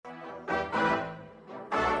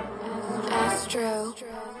Drew.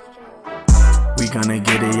 We gonna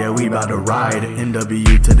get it, yeah, we bout to ride.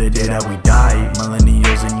 NW to the day that we die.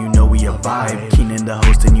 Millennials and you know we a vibe. Keenan the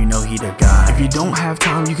host and you know he the guy. If you don't have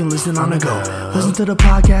time, you can listen on the go. Listen to the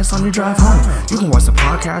podcast on your drive home. You can watch the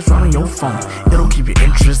podcast right on your phone. It'll keep your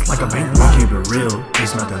interest like a bank loan. Keep it real,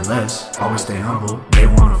 it's nothing less. Always stay humble, they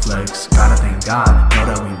wanna flex. Gotta thank God, know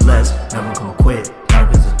that we blessed. Never gonna quit,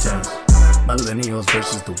 life is a test. Millennials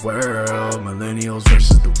versus the world. Millennials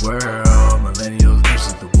versus the world. Millennials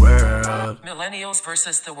versus the world. Millennials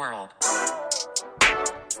versus the world.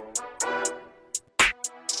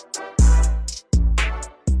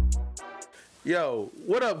 Yo,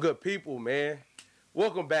 what up, good people, man?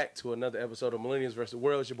 Welcome back to another episode of Millennials vs. the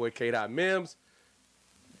World. It's your boy K. Mims.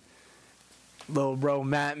 Little bro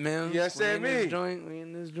Matt Mims. You understand me? We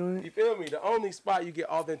in this joint. You feel me? The only spot you get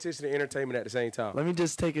authenticity and entertainment at the same time. Let me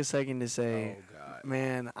just take a second to say, Oh, God.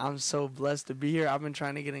 man, I'm so blessed to be here. I've been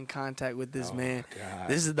trying to get in contact with this man. God.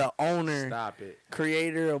 This is the owner, Stop it.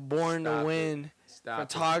 creator of Born Stop to it. Win, Stop it.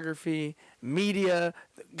 photography, media,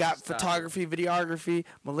 got Stop photography, videography,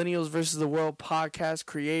 Millennials versus the World podcast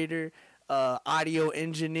creator, audio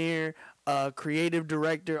engineer, creative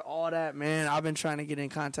director, all that, man. I've been trying to get in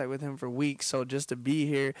contact with him for weeks, so just to be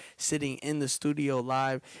here sitting in the studio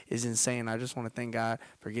live is insane. I just want to thank God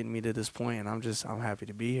for getting me to this point, and I'm happy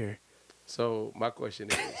to be here. So my question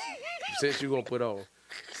is, since you're going to put on,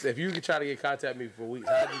 if you could try to get contact with me for weeks,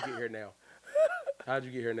 how'd you get here now? How'd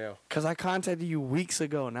you get here now? Because I contacted you weeks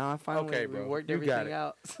ago. Now I finally Okay, bro. worked You got everything it.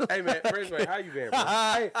 out. Hey, man, first way, how you been, bro?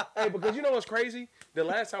 hey, because you know what's crazy? The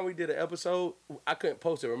last time we did an episode, I couldn't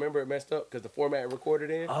post it. Remember it messed up because the format it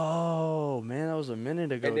recorded in? Oh, man, that was a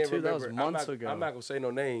minute ago, And then too. That was remember, months ago. I'm not going to say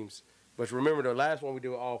no names, but remember the last one we did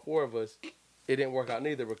with all four of us, it didn't work out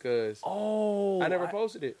neither because I never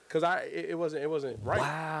posted it because it wasn't right.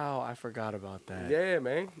 Wow, I forgot about that. Yeah,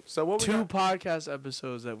 man. So what we Two got? podcast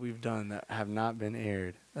episodes that we've done that have not been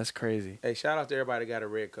aired. That's crazy. Hey, shout out to everybody that got a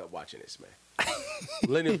red cup watching this, man.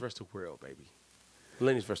 Millennials versus the world, baby.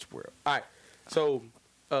 Millennials versus the world. All right. So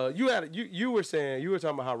you were talking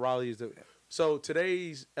about how Raleigh is the. So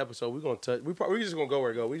today's episode we're gonna touch. We just gonna go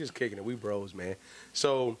where it go. We just kicking it. We bros, man.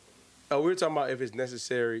 So we were talking about if it's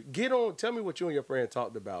necessary. Get on. Tell me what you and your friend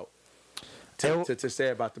talked about. To say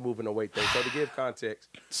about the moving away thing. So to give context,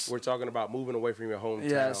 we're talking about moving away from your hometown.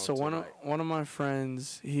 Yeah, so one of my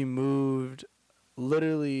friends, he moved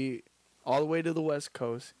literally all the way to the West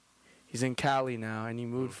Coast. He's in Cali now, and he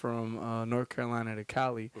moved from North Carolina to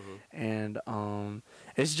Cali. And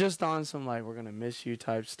it's just on some, like, we're going to miss you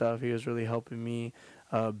type stuff. He was really helping me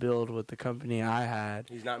build with the company I had.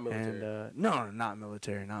 He's not military. And, no, not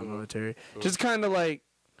military, military. Just kind of, like,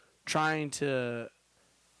 trying to...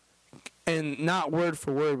 And not word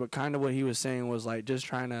for word, but kind of what he was saying was, like, just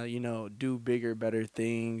trying to, do bigger, better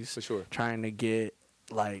things. For sure. Trying to get,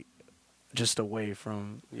 like, just away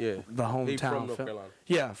from the hometown. He from North Carolina.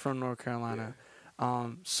 Yeah, from North Carolina. Yeah.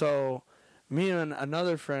 So me and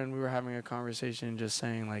another friend, we were having a conversation just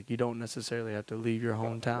saying, like, you don't necessarily have to leave your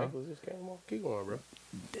hometown. Keep going, bro.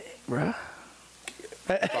 Bruh.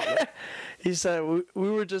 He said, we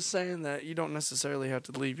were just saying that you don't necessarily have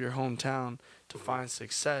to leave your hometown to find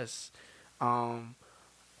success. And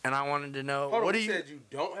I wanted to know, Hold on, you said you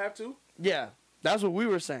don't have to? Yeah, that's what we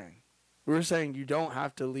were saying. We were saying you don't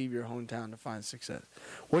have to leave your hometown to find success.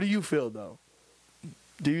 What do you feel, though?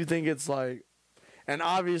 Do you think it's like, and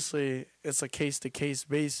obviously it's a case-to-case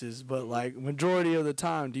basis, but like majority of the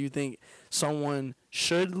time, do you think someone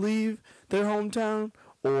should leave their hometown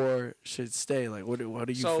or should stay? Like, what do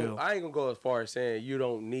you feel? So I ain't gonna go as far as saying you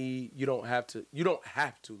don't have to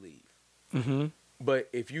leave. Mm-hmm. But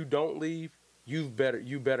if you don't leave, you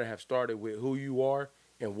better have started with who you are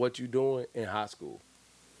and what you doing in high school.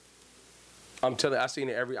 I'm telling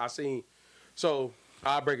you, so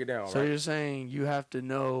I'll break it down. So right? you're saying you have to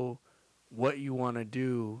know what you want to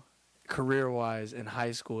do career-wise in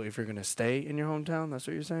high school if you're going to stay in your hometown? That's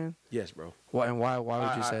what you're saying? Yes, bro. Why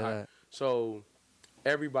would you say that? So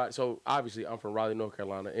obviously I'm from Raleigh, North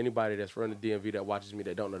Carolina. Anybody that's from the DMV that watches me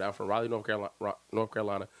that don't know that I'm from Raleigh, North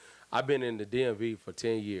Carolina. I've been in the DMV for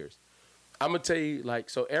 10 years. I'm going to tell you, like,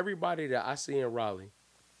 so everybody that I see in Raleigh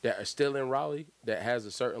that are still in Raleigh that has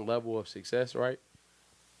a certain level of success, right?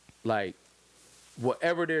 Like,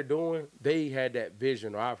 whatever they're doing, they had that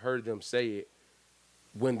vision, or I've heard them say it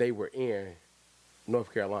when they were in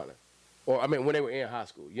North Carolina. Or, I mean, when they were in high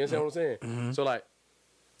school. You understand what I'm saying? Mm-hmm. So, like,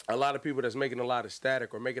 a lot of people that's making a lot of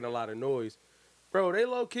static or making a lot of noise, bro, they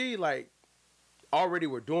low-key, like, already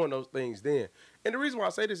were doing those things then. And the reason why I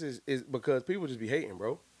say this is because people just be hating,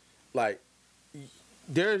 bro. Like,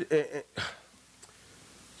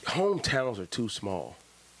 hometowns are too small.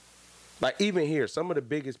 Like even here, some of the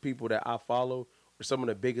biggest people that I follow, or some of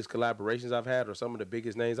the biggest collaborations I've had, or some of the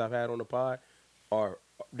biggest names I've had on the pod,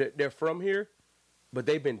 they're from here, but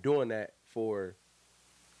they've been doing that for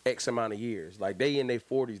X amount of years. Like they in their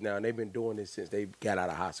 40s now, and they've been doing this since they got out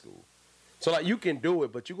of high school. So like you can do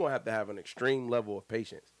it, but you're gonna have to have an extreme level of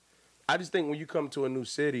patience. I just think when you come to a new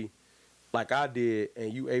city, like I did,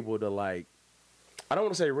 and you able to like, I don't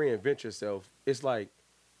want to say reinvent yourself. It's like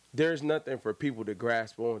there's nothing for people to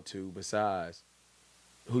grasp onto besides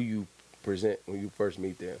who you present when you first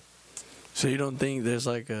meet them. So you don't think there's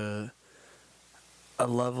like a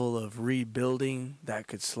level of rebuilding that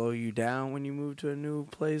could slow you down when you move to a new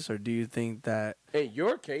place, or do you think that In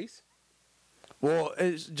your case, well,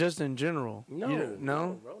 it's just in general? no,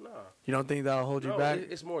 no, bro, nah. you don't think that'll hold you No, back?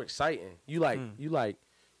 it's more exciting. You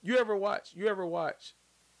ever watch? You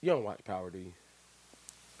don't watch Power, do you?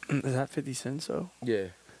 Is that 50 Cent? So Yeah.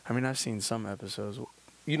 I mean, I've seen some episodes.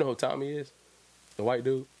 You know who Tommy is? The white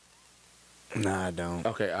dude. Nah, I don't.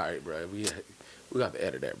 Okay, all right, bro. We got to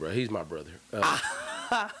edit that, bro. He's my brother.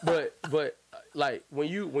 But like when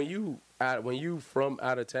you from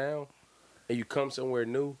out of town and you come somewhere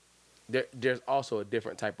new, there's also a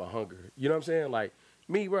different type of hunger. You know what I'm saying? Like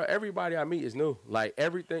me, bro. Everybody I meet is new. Like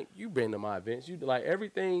everything you've been to my events, you like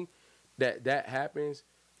everything that happens.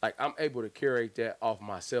 Like I'm able to curate that off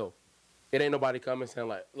myself. It ain't nobody coming saying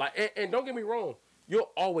like and don't get me wrong, you'll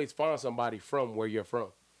always find somebody from where you're from.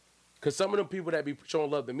 Cause some of them people that be showing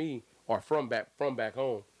love to me are from back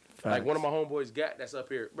home. Facts. Like one of my homeboys, Gat, that's up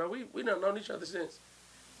here, bro. We done known each other since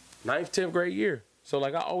 9th, 10th grade year. So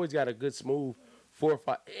like I always got a good smooth 4 or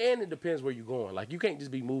 5, and it depends where you're going. Like you can't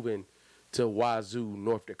just be moving to Wazoo,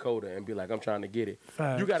 North Dakota, and be like I'm trying to get it.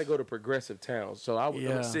 Facts. You got to go to progressive towns. So I'm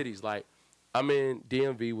in cities like I'm in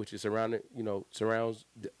DMV, which is surrounds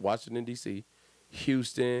Washington D.C.,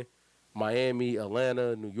 Houston, Miami,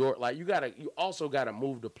 Atlanta, New York. Like you also gotta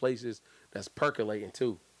move to places that's percolating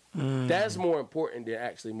too. That's more important than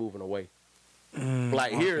actually moving away.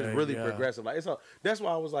 Like here is really progressive. Like that's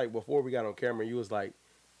why I was like before we got on camera, you was like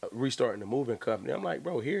restarting the moving company. I'm like,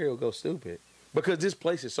 bro, here it'll go stupid because this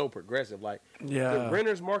place is so progressive. Like the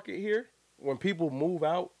renters market here, when people move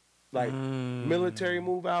out, like military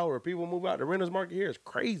move out or people move out, the renters market here is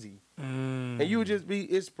crazy. And you would just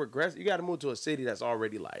it's progressive. You got to move to a city that's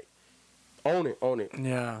already like own it.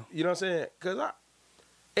 Yeah. You know what I'm saying? Because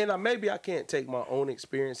maybe I can't take my own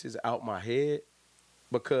experiences out my head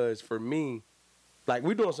because for me, like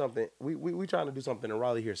we doing something, we trying to do something in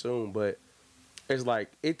Raleigh here soon, but it's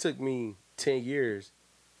like it took me 10 years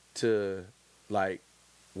to like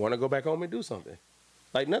want to go back home and do something.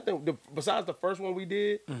 Like nothing besides the first one we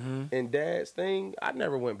did and Dad's thing, I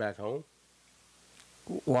never went back home.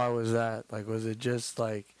 Why was that? Like, was it just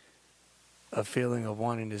like a feeling of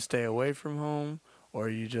wanting to stay away from home, or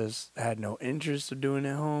you just had no interest of doing it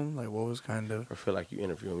at home? Like, what was kind of? I feel like you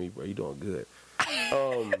interviewing me, bro. You doing good.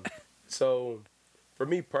 So, for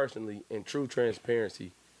me personally, in true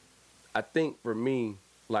transparency, I think for me,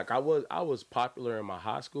 like I was popular in my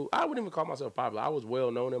high school. I wouldn't even call myself popular. I was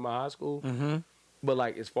well known in my high school. But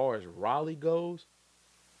like as far as Raleigh goes,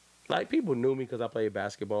 like people knew me because I played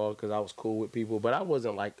basketball, because I was cool with people. But I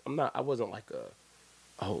wasn't like I wasn't like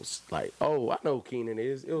a host. Like I know who Keenan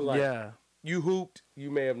is. It was like you hooped,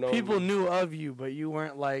 you may have known. People me. knew of you, but you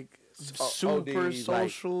weren't like super OD,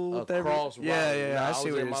 social like, with across Raleigh. Yeah. I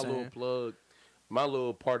see what you're my saying. little plug, my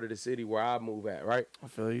little part of the city where I move at, right? I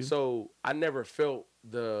feel you. So I never felt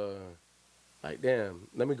the like, damn,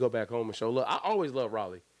 let me go back home and show love. I always love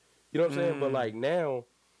Raleigh. You know what I'm saying? But like now,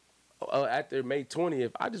 after May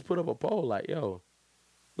 20th, I just put up a poll like, yo,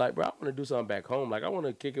 like, bro, I want to do something back home. Like, I want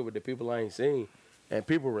to kick it with the people I ain't seen. And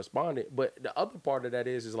people responded. But the other part of that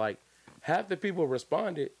is like, half the people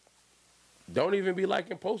responded don't even be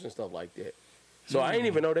liking posts and stuff like that. So I didn't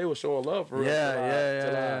even know they were showing love for real.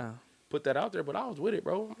 Till I put that out there. But I was with it,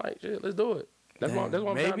 bro. I'm like, shit, let's do it. That's what I'm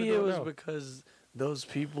trying to do. Maybe it was because those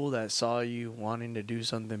people that saw you wanting to do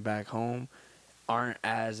something back home aren't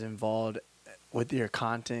as involved with your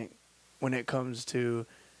content when it comes to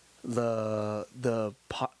the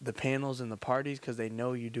panels and the parties, because they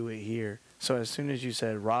know you do it here. So as soon as you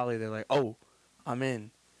said Raleigh, they're like, "Oh, I'm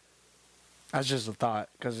in." That's just a thought.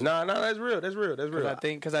 Cause no, that's real. That's real.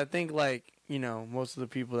 Because I think like, you know, most of the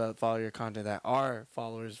people that follow your content that are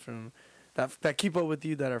followers from that keep up with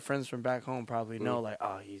you, that are friends from back home, probably know like,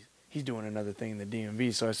 oh, he's doing another thing in the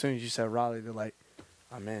DMV. So as soon as you said Raleigh, they're like,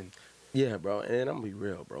 I'm in. Yeah, bro, and I'm gonna be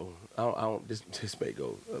real, bro. I don't. This may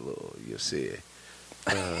go a little. You'll see it.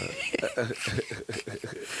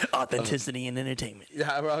 Authenticity and entertainment.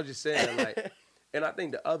 Yeah, bro, I was just saying, like, and I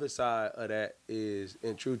think the other side of that is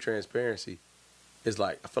in true transparency. it's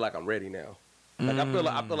like I feel like I'm ready now. Like I feel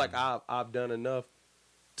like I've done enough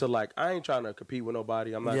to like I ain't trying to compete with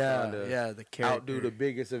nobody. I'm not trying to the outdo the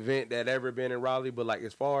biggest event that ever been in Raleigh. But like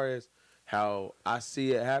as far as how I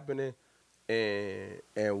see it happening and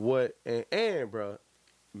bro,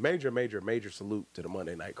 major salute to the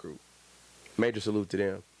Monday Night Crew. Major salute to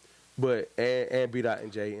them. But and B Dot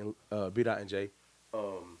and J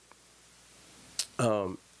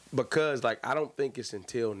because like I don't think it's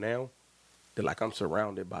until now that like I'm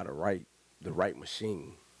surrounded by the right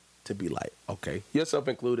machine to be like, okay, yourself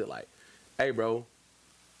included, like, hey bro,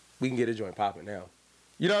 we can get a joint popping now.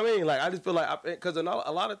 You know what I mean? Like I just feel like because a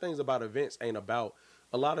lot of things about events ain't about.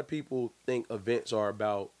 A lot of people think events are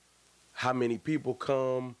about how many people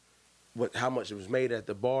come, how much it was made at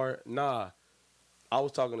the bar. Nah. I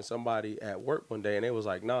was talking to somebody at work one day, and they was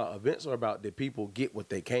like, nah, events are about did people get what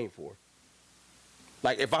they came for.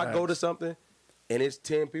 Like, if I go to something, and it's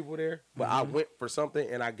 10 people there, but I went for something,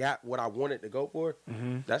 and I got what I wanted to go for,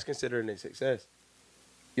 that's considered a success.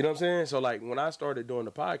 You know what I'm saying? So, like, when I started doing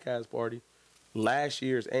the podcast party, last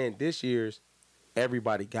year's and this year's,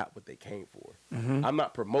 everybody got what they came for. I'm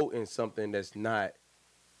not promoting something that's not...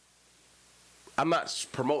 I'm not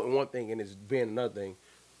promoting one thing and it's being another thing.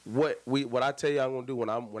 What I tell you I'm gonna do when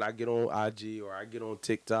I get on IG or I get on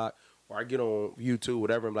TikTok or I get on YouTube,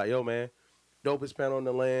 whatever, I'm like, yo man, dopest panel on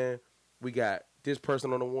the land. We got this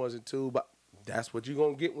person on the ones and two, but that's what you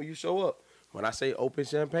gonna get when you show up. When I say open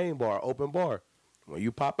champagne bar, open bar, when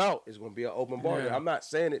you pop out, it's gonna be an open bar. Yeah. I'm not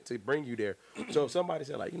saying it to bring you there. So if somebody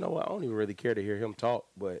said like, you know what, I don't even really care to hear him talk,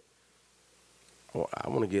 but I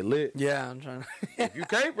want to get lit. Yeah, I'm trying to. If you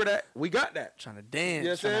came for that, we got that. Trying to dance, you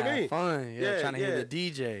know trying to have fun. Yeah, trying to hear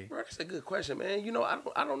the DJ. Bro, that's a good question, man. You know, I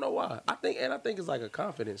don't know why. I think it's like a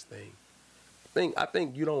confidence thing. I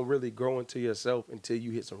think you don't really grow into yourself until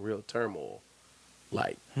you hit some real turmoil.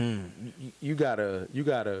 Like, you gotta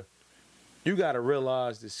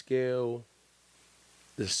realize the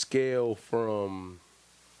scale from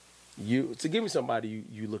you to give me somebody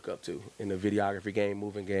you look up to in the videography game,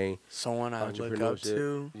 moving game. Someone I look up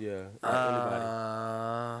to. Yeah.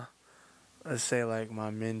 Anybody. Let's say like my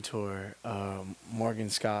mentor, Morgan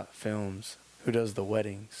Scott Films, who does the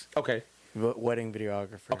weddings. Okay. Wedding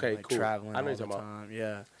videographer. Okay, like cool. Traveling I know all the you're talking time.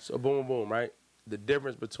 Yeah. So boom, right? The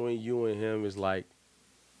difference between you and him is like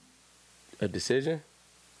a decision,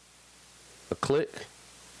 a click.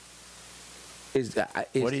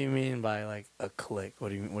 What do you mean by like a click?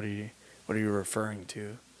 What are you referring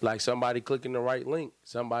to? Like somebody clicking the right link,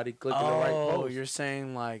 somebody clicking the right post. Oh, you're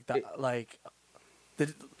saying like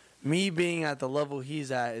me being at the level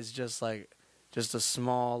he's at is just a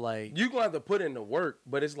small like. You gonna have to put in the work,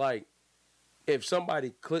 but it's like if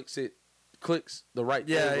somebody clicks the right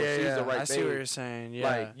thing or sees the right thing. I see what you're saying. Yeah,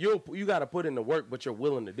 like you got to put in the work, but you're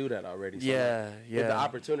willing to do that already. So yeah. If the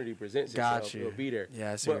opportunity presents itself, it'll be there.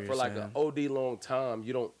 Yeah, I see what you're saying. But for like an OD long time,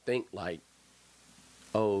 you don't think like,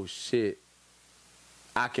 oh shit,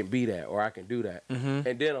 I can be that or I can do that. Mm-hmm.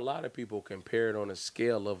 And then a lot of people compare it on a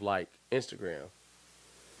scale of like Instagram,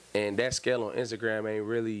 and that scale on Instagram ain't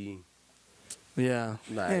really. Yeah.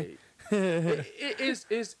 Like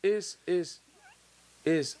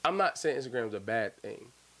it's I'm not saying Instagram's a bad thing,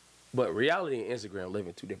 but reality and Instagram live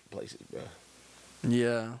in two different places, bro.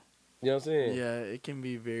 Yeah. You know what I'm saying? Yeah, it can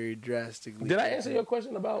be very drastically. Did I answer your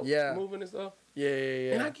question about moving and stuff?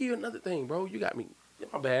 Yeah. And I give you another thing, bro. You got me.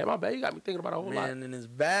 My bad. You got me thinking about a whole lot. Man in his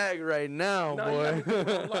bag right now, boy. You got me thinking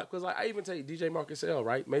about a lot. Because like, I even tell you, DJ Marcus L,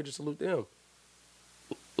 right? Major salute to him.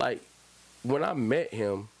 Like, when I met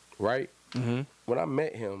him, right? Mm-hmm. When I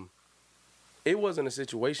met him, it wasn't a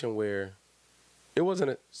situation where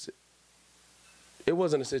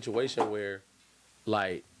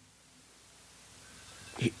like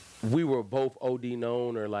we were both OD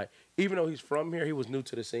known or like even though he's from here, he was new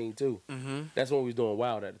to the scene too. Mm-hmm. That's when we was doing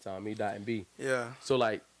Wild at the time, me, Dot, and B. Yeah. So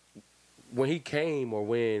like when he came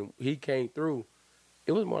through,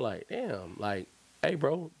 it was more like, damn, like, hey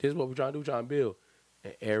bro, this is what we're trying to do, trying to build.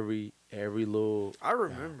 And every little I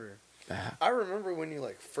remember when you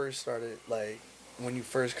like first started, like when you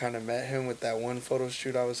first kind of met him with that one photo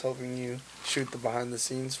shoot I was helping you shoot the behind the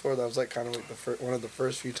scenes for. That was like kind of like one of the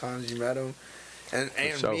first few times you met him, and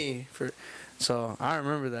me. So I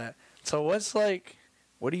remember that. So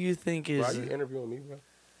what do you think is? Bro, are you interviewing me, bro?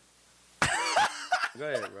 Go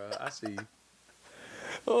ahead, bro. I see you.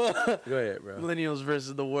 Go ahead, bro. Millennials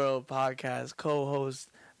versus the World podcast co-host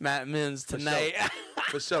Matt Mims tonight.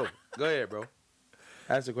 For sure. Go ahead, bro.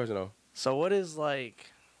 Ask the question though. So what is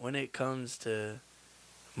like when it comes to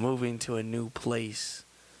moving to a new place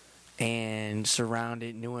and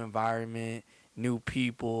surrounded, new environment, new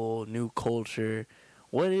people, new culture?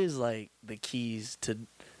 what is like the keys to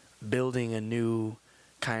building a new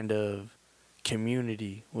kind of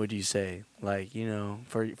community, would you say? Like, you know,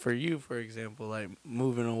 for you, for example, like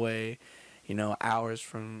moving away, you know, hours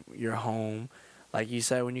from your home. Like you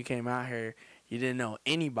said, when you came out here, you didn't know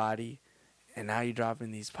anybody, and now you're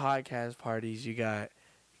dropping these podcast parties. You got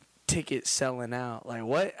tickets selling out. Like,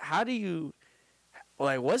 what? How do you?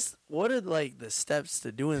 Like, what are like the steps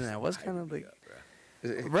to doing that? What's kind of like,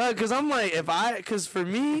 bro? Because I'm like, because for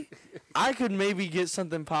me, I could maybe get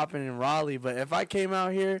something popping in Raleigh, but if I came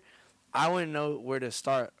out here, I wouldn't know where to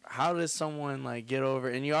start. How does someone like get over?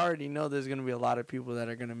 And you already know there's gonna be a lot of people that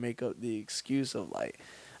are gonna make up the excuse of like,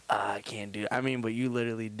 I can't do it. I mean, but you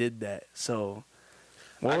literally did that. So,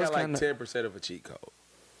 I got like 10% of a cheat code.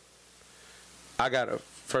 I got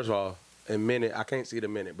first of all, in minute, I can't see the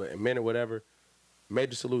minute, but in minute, whatever,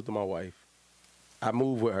 major salute to my wife. I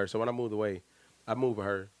moved with her, so when I moved away, I moved with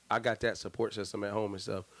her. I got that support system at home and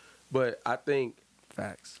stuff. But I think,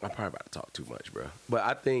 facts. I'm probably about to talk too much, bro. But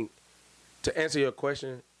I think, to answer your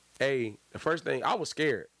question, the first thing, I was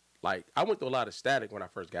scared. Like, I went through a lot of static when I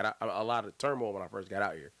first got out, a lot of turmoil when I first got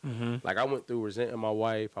out here. Mm-hmm. Like, I went through resenting my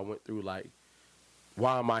wife. I went through, like,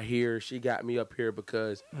 why am I here? She got me up here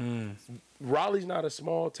because Raleigh's not a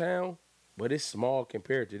small town, but it's small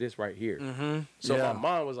compared to this right here. Mm-hmm. So my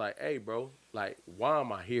mom was like, hey, bro, like, why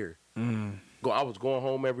am I here? I was going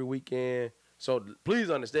home every weekend. So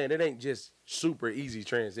please understand, it ain't just super easy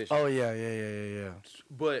transition. Oh, yeah.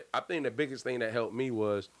 But I think the biggest thing that helped me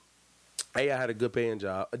was, A, I had a good paying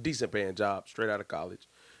job, a decent paying job straight out of college.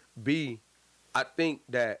 B, I think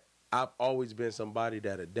that I've always been somebody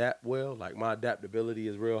that adapt well. Like, my adaptability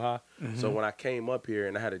is real high. Mm-hmm. So when I came up here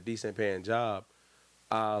and I had a decent paying job,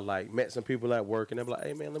 I like met some people at work and they're like,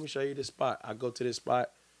 hey man, let me show you this spot. I go to this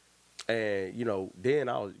spot and, you know, then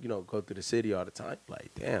I was, you know, go through the city all the time.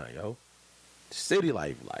 Like, damn, yo, city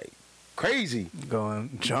life, like, crazy.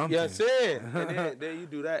 Going jumping. You know what I'm saying? And then you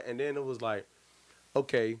do that, and then it was like,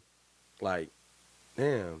 okay, like,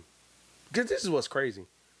 damn. Because this is what's crazy.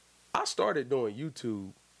 I started doing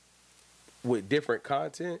YouTube with different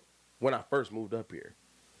content when I first moved up here.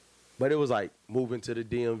 But it was like moving to the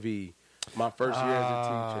DMV, my first year as a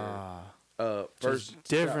teacher. First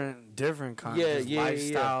different content.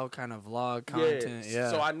 Lifestyle kind of vlog content. Yeah.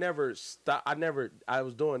 So I never stopped. I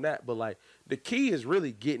was doing that. But like, the key is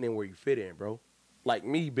really getting in where you fit in, bro. Like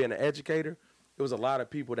me being an educator, there was a lot of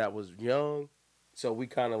people that was young. So we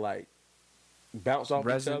kind of like bounce off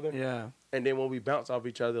each other. Yeah. And then when we bounce off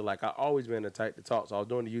each other, like, I always been the type to talk. So I was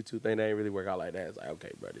doing the YouTube thing. That ain't really work out like that. It's like,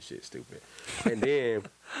 okay, bro, this shit's stupid. And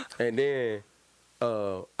then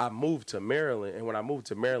I moved to Maryland. And when I moved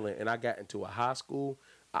to Maryland and I got into a high school,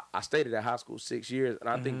 I stayed at that high school 6 years. And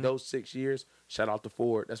I think those 6 years, shout out to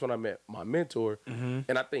Ford, that's when I met my mentor.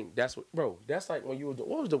 And I think that's what, bro, that's like when you was,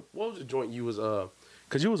 what was the joint you was,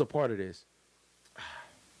 because you was a part of this.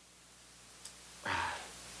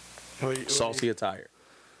 Saucy Attire.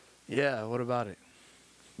 Yeah, what about it?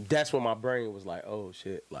 That's when my brain was like, oh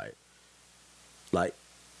shit, like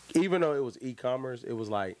even though it was e-commerce, it was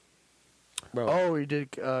like, bro. Oh, we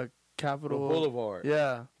did Capitol Boulevard.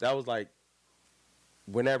 Yeah, that was like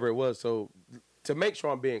whenever it was. So to make sure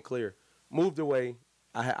I'm being clear, moved away.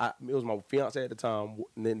 It was my fiance at the time,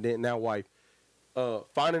 then now wife.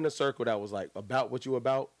 Finding a circle that was like about what you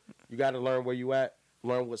about. You got to learn where you at,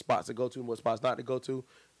 learn what spots to go to, and what spots not to go to.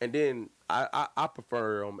 And then I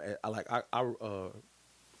prefer them. I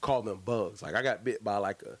call them bugs. Like, I got bit by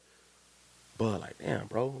like a bug. Like, damn,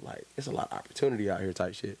 bro. Like, it's a lot of opportunity out here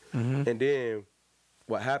type shit. And then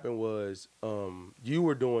what happened was you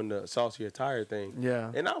were doing the Saucy Attire thing.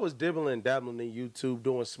 Yeah. And I was dabbling in YouTube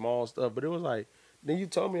doing small stuff. But it was like, then you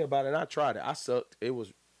told me about it and I tried it. I sucked. It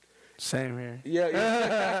was. Same here.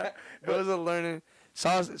 Yeah. It was a learning.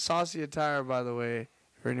 Saucy Attire, by the way,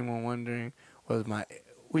 for anyone wondering, was my...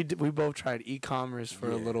 We both tried e-commerce for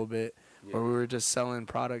a little bit, where we were just selling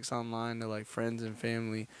products online to like friends and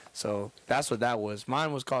family. So that's what that was.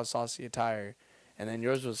 Mine was called Saucy Attire, and then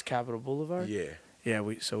yours was Capitol Boulevard. Yeah.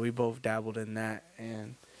 We both dabbled in that,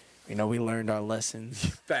 and we learned our lessons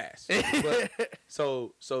fast. But,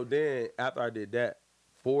 so then after I did that,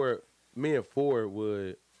 me and Ford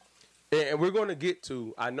would, and we're gonna get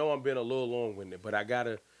to. I know I'm being a little long-winded, but I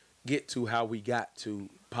gotta get to how we got to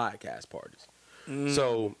podcast parties.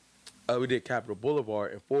 So we did Capitol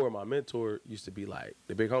Boulevard, and Ford, my mentor, used to be like,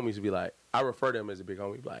 the big homie used to be like, I refer to him as a big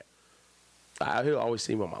homie, like, he'll always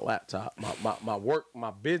see me on my laptop,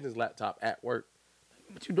 my business laptop at work.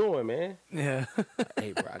 What you doing, man? Yeah.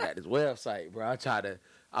 Hey, bro, I got this website, bro.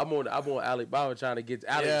 I'm on Alibaba trying to get to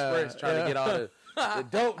AliExpress, trying to get all the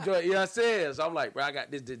dope joint, you know what I'm saying? So I'm like, bro, I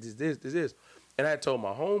got this. And I told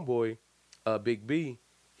my homeboy, Big B,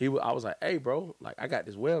 I was like, hey, bro, like, I got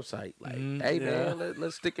this website. Like, hey, man,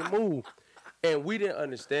 let's stick and move. And we didn't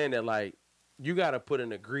understand that, like, you got to put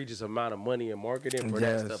an egregious amount of money in marketing for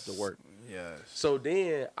that stuff to work. Yes. So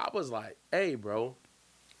then I was like, hey, bro,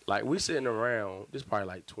 like, we sitting around, this probably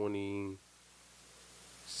like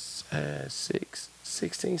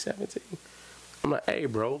 16, 17. I'm like, hey,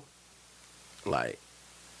 bro, like,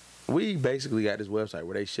 we basically got this website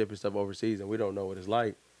where they shipping stuff overseas and we don't know what it's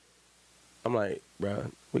like. I'm like,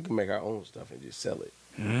 bro, we can make our own stuff and just sell it.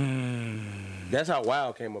 That's how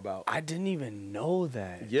WoW came about. I didn't even know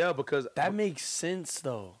that. Yeah, because That makes sense,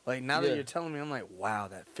 though. Like, now that you're telling me, I'm like, wow,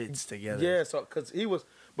 that fits together. Yeah, so because we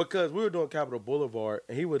were doing Capitol Boulevard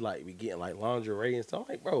and he would like be getting like lingerie and stuff. I'm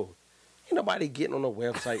like, bro, ain't nobody getting on the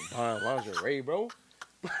website buying lingerie, bro.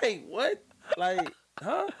 Like, what? Like,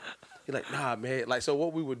 huh? He's like, nah, man. Like, so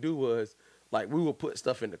what we would do was, like, we would put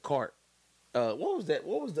stuff in the cart. What was that?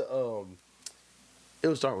 What was the It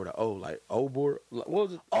would start with an O, like Obor. What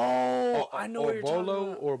was it? Oh, I know what you're talking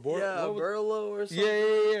Bolo about. or Bor. Yeah, Burlo or something.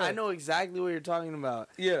 Yeah. I know exactly what you're talking about.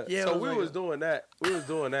 Yeah. Yeah, So it was we like was doing that. We was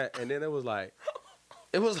doing that, and then it was like,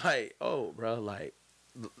 oh, bro, like,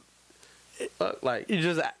 like You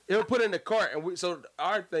just it would put it in the cart, and so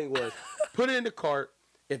our thing was put it in the cart.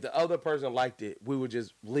 If the other person liked it, we would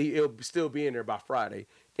just leave. It would still be in there by Friday.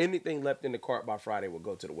 Anything left in the cart by Friday would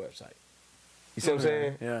go to the website. You see what I'm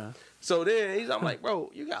saying? Yeah. So then I'm like, bro,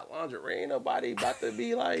 you got lingerie. Ain't nobody about to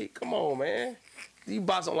be like, come on, man. You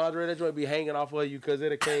bought some lingerie, that joint be hanging off of you because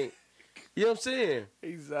it can't. You know what I'm saying?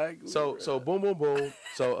 Exactly. So boom, boom, boom.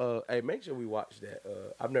 So hey, make sure we watch that.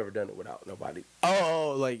 I've never done it without nobody.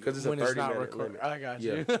 Oh, like Because it's a when 30-minute recorded. limit. I got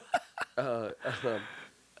Yeah. you.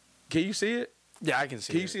 Can you see it? Yeah, I can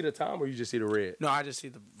see. Can you see the time or you just see the red? No, I just see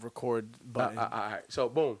the record button. All right. So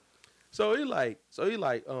boom. So he like,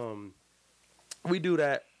 we do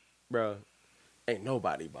that, bro. Ain't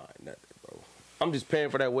nobody buying nothing, bro. I'm just paying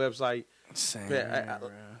for that website. Same. Man,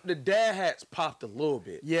 the dad hats popped a little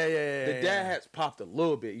bit. Yeah. The dad hats popped a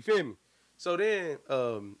little bit. You feel me? So then,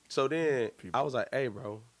 I was like, hey,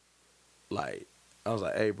 bro. Like,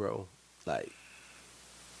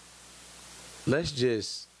 let's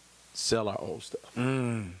just sell our own stuff.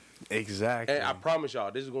 Exactly. And I promise y'all,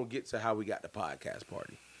 this is gonna get to how we got the podcast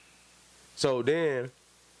party. So then,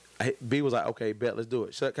 B was like, okay, bet, let's do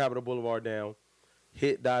it. Shut Capitol Boulevard down.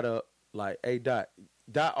 Hit Dot up. Like, hey, Dot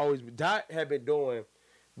had been doing,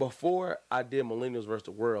 before I did Millennials vs.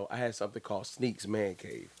 the World, I had something called Sneaks Man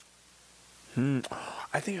Cave.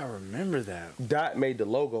 I think I remember that. Dot made the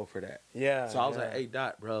logo for that. Yeah. So I was like, hey,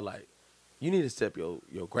 Dot, bro, like, you need to step your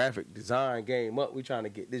graphic design game up. We trying to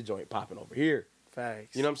get this joint popping over here.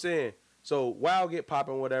 Facts. You know what I'm saying? So WoW get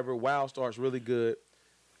popping, whatever. WoW starts really good.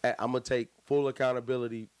 I'm going to take full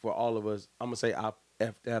accountability for all of us. I'm going to say I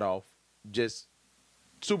F that off. Just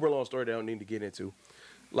super long story that I don't need to get into.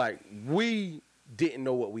 Like, we didn't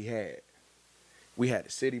know what we had. We had the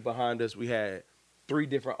city behind us. We had 3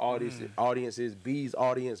 different audiences. B's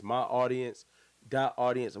audience, my audience, Dot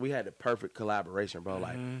audience. We had the perfect collaboration, bro.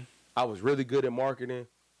 Like, I was really good at marketing.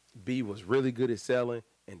 B was really good at selling.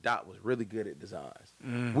 And Dot was really good at designs.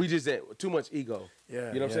 We just had too much ego.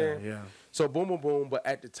 Yeah. You know what I'm saying? Yeah. So boom, boom, boom. But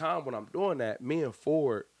at the time when I'm doing that, me and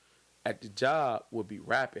Ford at the job would be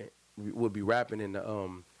rapping. We would be rapping in the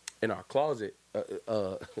in our closet.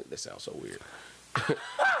 That sounds so weird.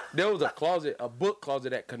 There was a book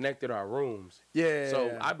closet that connected our rooms. Yeah.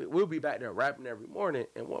 So we'll be back there rapping every morning.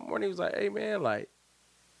 And one morning he was like, hey man, like,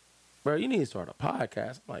 bro, you need to start a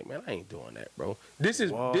podcast. I'm like, man, I ain't doing that, bro. This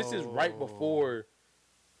is right before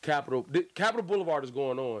Capitol Boulevard is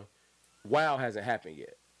going on. WoW hasn't happened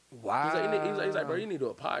yet. Wow. He's like, bro, you need to do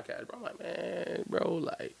a podcast, bro. I'm like, man, bro,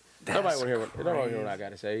 like, nobody want to hear what I got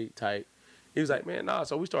to say, tight. He was like, man, nah.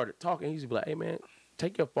 So we started talking. He used to be like, hey, man,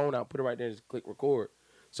 take your phone out, put it right there, and just click record.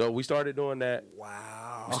 So we started doing that.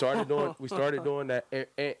 Wow. We started doing that.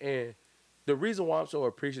 And the reason why I'm so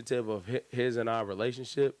appreciative of his and our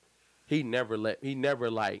relationship, he never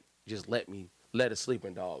just let a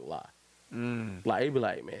sleeping dog lie. Like, he'd be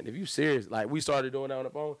like, man, if you serious, like, we started doing that on the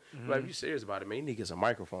phone. Like, if you serious about it, man, you need to get some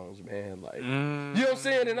microphones, man. Like, you know what I'm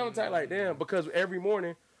saying? And I'm like, damn, because every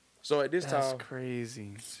morning, so at this time. That's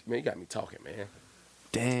crazy. Man, you got me talking, man.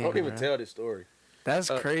 Damn. I don't even tell this story. That's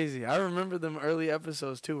crazy. I remember them early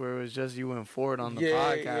episodes, too, where it was just you and Ford on the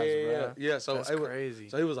podcast, bro. Yeah, so that's crazy.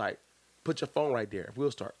 So he was like, put your phone right there.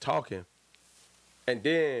 We'll start talking. And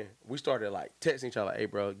then we started, like, texting each other, like, hey,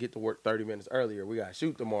 bro, get to work 30 minutes earlier. We got to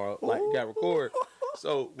shoot tomorrow. Like, you got to record.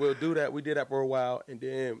 So we'll do that. We did that for a while. And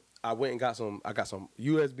then I went and got some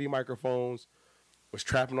USB microphones, was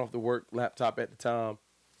trapping off the work laptop at the time.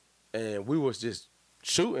 and we was just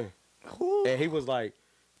shooting. Ooh. And he was like,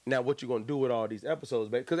 "Now what you gonna do with all these episodes,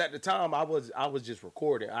 babe?" Because at the time I was just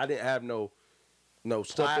recording. I didn't have no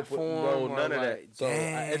stuff to put, Platform or none of that. like, So I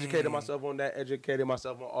educated dang. myself on that. Educated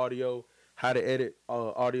myself on audio, how to edit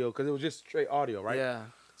audio, because it was just straight audio, right? Yeah.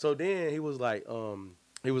 So then he was like,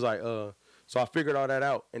 so I figured all that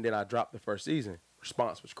out, and then I dropped the first season.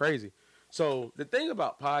 Response was crazy. So the thing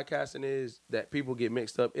about podcasting is that people get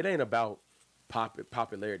mixed up. It ain't about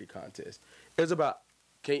popularity contest. It's about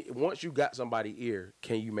once you got somebody's ear,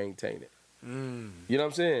 can you maintain it? You know what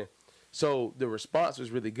I'm saying? So the response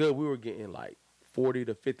was really good. We were getting like 40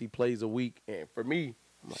 to 50 plays a week, and for me,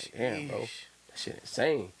 I'm like, damn, bro, that shit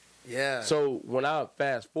insane. Yeah. So when I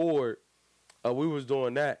fast forward, we was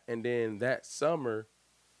doing that, and then that summer,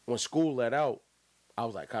 when school let out, I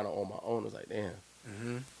was like kind of on my own. I was like,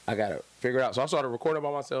 damn, I gotta figure it out. So I started recording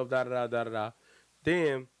by myself.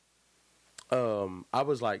 Then, I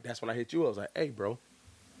was like, that's when I hit you. I was like, hey, bro,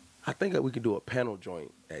 I think that we could do a panel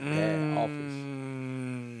joint at Dad's office,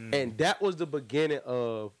 and that was the beginning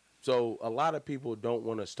of. So a lot of people don't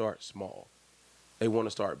want to start small; they want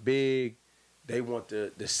to start big. They want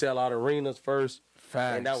to sell out arenas first.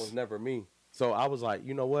 Facts. And that was never me. So I was like,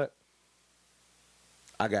 you know what?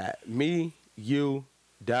 I got me, you,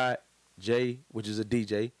 Dot, Jay, which is a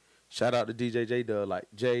DJ. Shout out to DJ J Dub, like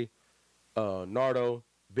Jay, Nardo,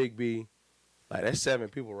 Big B. Like that's 7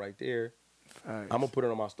 people right there. Facts. I'm gonna put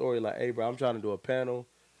it on my story like, hey bro, I'm trying to do a panel,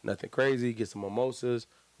 nothing crazy, get some mimosas,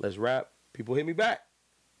 let's rap. People hit me back.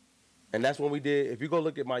 And that's when we did, if you go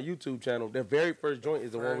look at my YouTube channel, the very first joint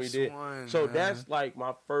is the one we did. So that's like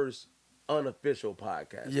my first unofficial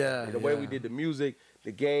podcast. Yeah. The way we did the music,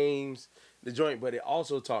 the games, the joint, but it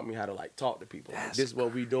also taught me how to like talk to people. Like, this is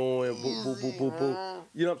what we doing, boop, boop, boop, boop, boop.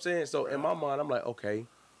 You know what I'm saying? So in my mind, I'm like, okay,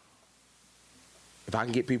 if I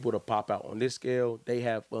can get people to pop out on this scale, they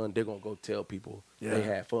have fun, they're going to go tell people they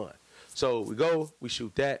had fun. So we go, we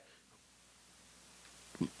shoot that.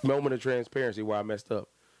 Moment of transparency where I messed up.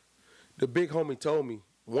 The big homie told me,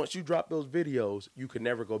 once you drop those videos, you can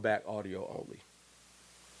never go back audio only.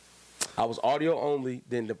 I was audio only,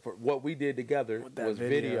 then what we did together was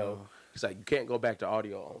video. It's like, you can't go back to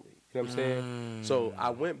audio only. You know what I'm saying? So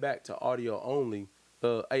I went back to audio only.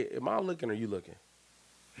 Hey, am I looking or you looking?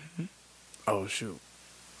 Oh, shoot.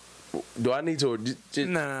 Do I need to?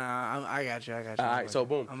 No, I got you. All right, so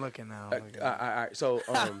boom. I'm looking now. All right, so,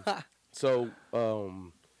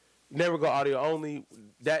 never go audio only.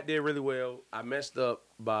 That did really well. I messed up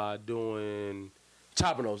by doing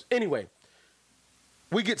chopping those. Anyway,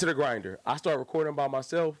 we get to the grinder. I start recording by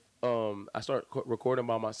myself. I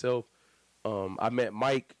met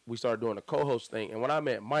Mike. We started doing a co-host thing. And when I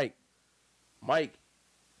met Mike,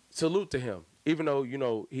 salute to him. Even though, you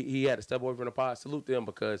know, he had to step away from the pod, salute to him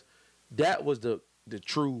because that was the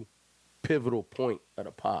true pivotal point of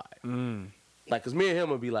the pod. Like, because me and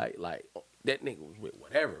him would be like, that nigga was with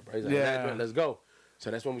whatever, bro. He's like, let's go. So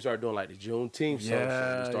that's when we started doing like the Juneteenth social.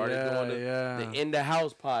 We started doing the In the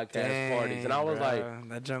House podcast parties. And I was like,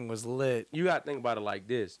 that junk was lit. You got to think about it like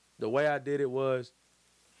this. The way I did it was,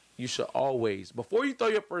 you should always, before you throw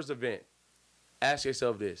your first event, ask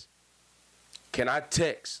yourself this. Can I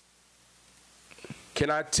text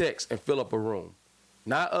and fill up a room?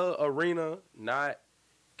 Not a arena,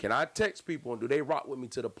 can I text people and do they rock with me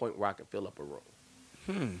to the point where I can fill up a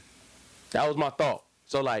room? That was my thought.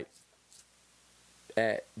 So like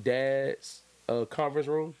at Dad's conference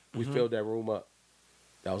room, we filled that room up.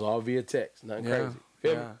 That was all via text, nothing crazy.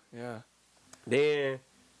 Feel me? Yeah. Then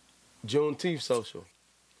Juneteenth social.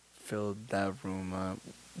 Filled that room up.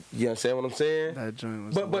 You understand what I'm saying? That joint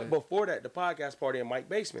was But before that, the podcast party in Mike's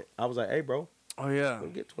basement, I was like, hey bro, oh yeah, we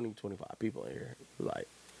get 20, 25 people in here. I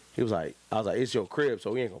was like, it's your crib,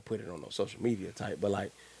 so we ain't gonna put it on no social media type. But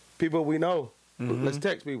like, people we know, let's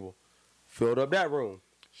text people. Filled up that room.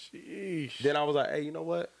 Sheesh. Then I was like, hey, you know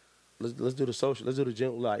what? Let's do the social. Let's do the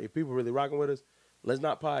gym. Like, if people really rocking with us, let's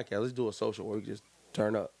not podcast. Let's do a social where we just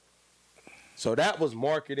turn up. So that was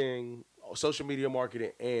marketing, social media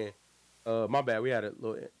marketing, and my bad. We had a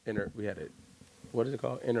little what is it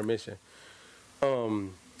called? Intermission.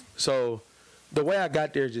 So the way I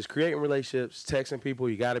got there is just creating relationships, texting people.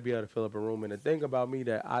 You got to be able to fill up a room. And the thing about me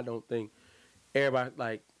that I don't think everybody,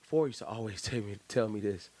 like, Four used to always tell me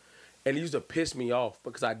this. And he used to piss me off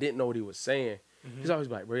because I didn't know what he was saying. He's always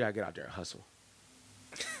like, bro, you got to get out there and hustle.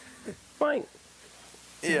 Like,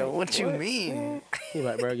 yeah, what you mean? He's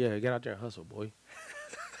like, bro, yeah, get out there and hustle, boy.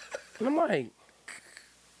 And I'm like,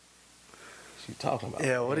 what you talking about?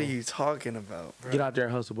 Yeah, what are you talking about, bro? Get out there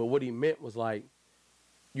and hustle. But what he meant was like,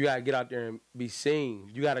 you got to get out there and be seen.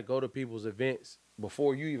 You got to go to people's events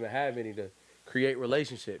before you even have any to create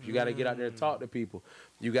relationships. You got to get out there and talk to people.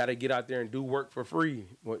 You got to get out there and do work for free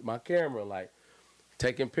with my camera, like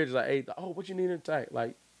taking pictures. Like, hey, oh, what you need in type?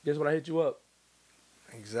 Like, just when I hit you up,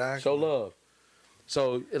 Exactly. show love.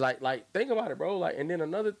 So like think about it, bro. Like, and then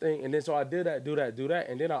another thing, and then so I did that, do that,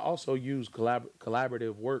 and then I also use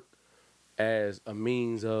collaborative work as a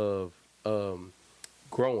means of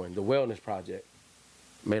growing. The Wellness Project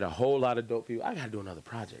made a whole lot of dope people. I gotta do another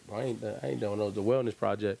project, bro. I ain't doing no the Wellness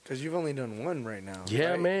Project. Because you've only done one right now.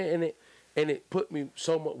 Yeah, right? man, and it put me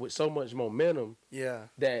with so much momentum Yeah.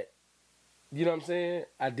 that, you know what I'm saying,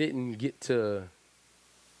 I didn't get to.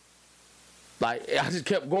 Like, I just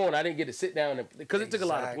kept going. I didn't get to sit down because it took a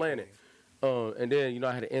lot of planning. And then, you know,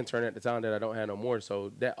 I had an intern at the time that I don't have no more,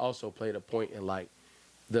 so that also played a point in like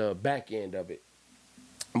the back end of it.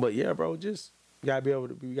 But yeah, bro, just you gotta be able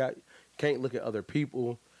to can't look at other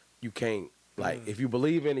people. You can't if you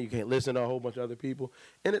believe in it, you can't listen to a whole bunch of other people.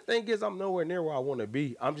 And the thing is, I'm nowhere near where I want to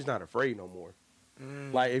be. I'm just not afraid no more.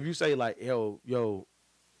 Like, if you say like, yo,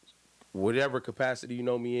 whatever capacity you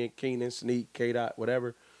know me in, Keenan, Sneak, K-Dot,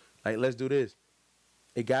 whatever. Like, let's do this.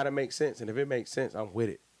 It gotta make sense, and if it makes sense, I'm with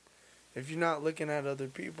it. If you're not looking at other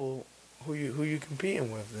people, who you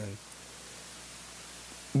competing with then?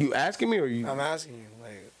 You asking me or you? I'm asking you.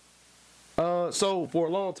 Like, So for a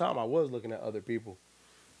long time, I was looking at other people.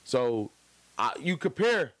 So you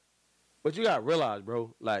compare, but you gotta realize,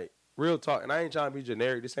 bro. Like, real talk, and I ain't trying to be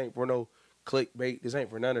generic. This ain't for no clickbait. This ain't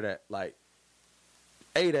for none of that. Like,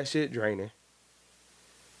 A, that shit draining.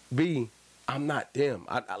 B, I'm not them.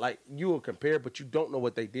 I like, you will compare, but you don't know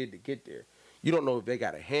what they did to get there. You don't know if they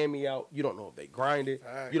got a hand-me-out. You don't know if they grinded.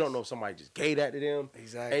 Facts. You don't know if somebody just gave that to them.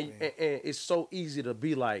 Exactly. And it's so easy to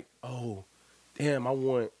be like, oh, damn, I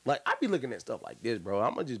want... Like, I be looking at stuff like this, bro.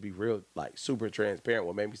 I'm going to just be real, like, super transparent.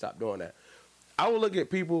 What made me stop doing that? I would look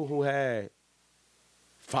at people who had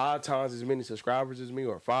 5 times as many subscribers as me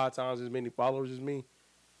or 5 times as many followers as me,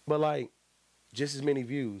 but, like, just as many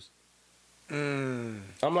views. I'm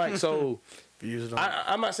like, so...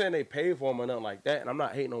 I'm not saying they paid for them or nothing like that, and I'm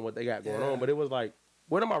not hating on what they got going on, but it was like,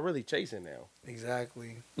 what am I really chasing now?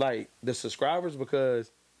 Exactly. Like, the subscribers,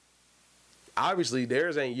 because obviously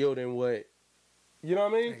theirs ain't yielding what, you know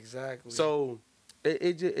what I mean? Exactly. So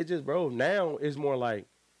it just, bro, now it's more like,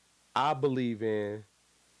 I believe in,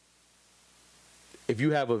 if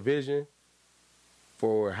you have a vision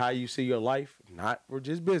for how you see your life, not for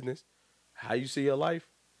just business, how you see your life,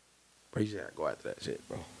 bro, you just gotta go after that shit,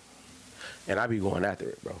 bro. And I be going after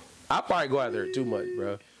it, bro. I probably go after it too much,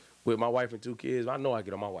 bro. With my wife and 2 kids, I know I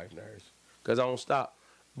get on my wife's nerves because I don't stop.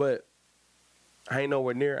 But I ain't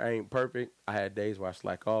nowhere near. I ain't perfect. I had days where I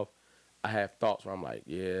slack off. I have thoughts where I'm like,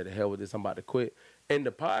 yeah, the hell with this. I'm about to quit. And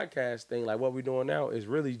the podcast thing, like what we're doing now, is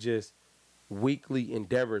really just weekly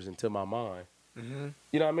endeavors into my mind. Mm-hmm.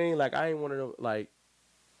 You know what I mean? Like, I ain't one of them, like,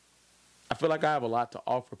 I feel like I have a lot to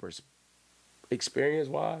offer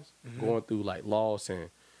experience-wise, going through, like, loss and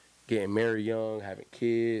getting married young, having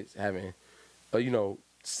kids, having,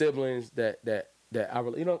 siblings that I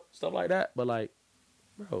really, stuff like that. But, like,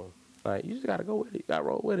 bro, like, you just got to go with it. You got to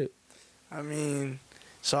roll with it. I mean,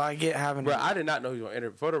 so I get having... Bro, I did not know he was going to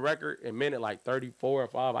interview. For the record, in minute, like, 34 or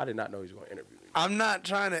 5, I did not know he was going to interview me. I'm not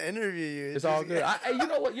trying to interview you. It's all good. Hey, you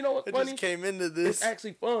know what It funny? just came into this. It's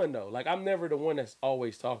actually fun, though. Like, I'm never the one that's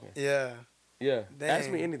always talking. Yeah. Yeah. Dang. Ask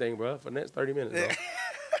me anything, bro, for the next 30 minutes, bro.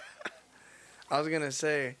 I was going to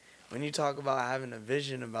say... When you talk about having a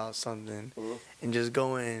vision about something and just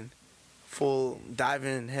going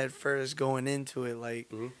diving head first, going into it,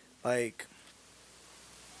 like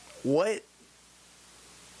what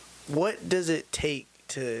does it take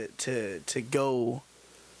to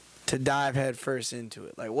dive head first into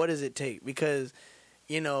it? Like, what does it take? Because,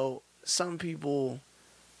 some people,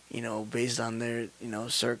 based on their,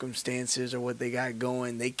 circumstances or what they got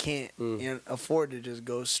going, they can't afford to just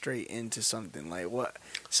go straight into something. Like, what?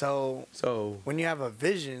 So when you have a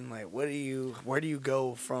vision, like, where do you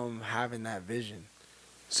go from having that vision?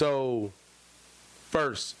 So,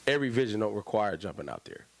 first, every vision don't require jumping out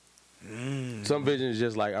there. Some visions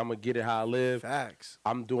just like, I'm going to get it how I live. Facts.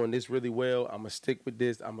 I'm doing this really well. I'm going to stick with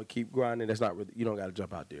this. I'm going to keep grinding. That's not really, you don't got to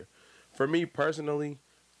jump out there. For me, personally,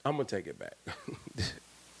 I'm going to take it back.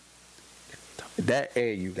 That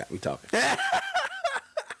and you got me talking.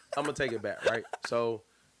 I'm gonna take it back, right? So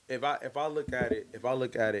if I look at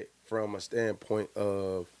it from a standpoint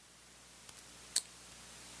of,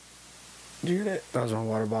 do you hear that? That was my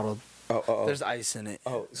water bottle. Oh. There's ice in it.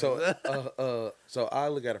 Oh, so I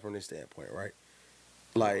look at it from this standpoint, right?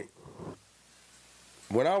 Like,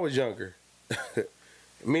 when I was younger,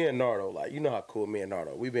 me and Nardo, like, you know how cool me and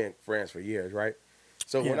Nardo, we've been friends for years, right?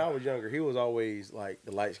 So when Yeah. I was younger, he was always like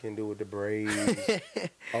the light skin dude with the braids.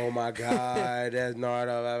 Oh my God, that's not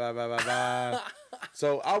blah, blah, blah, blah, blah.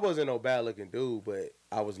 So I wasn't no bad looking dude, but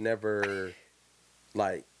I was never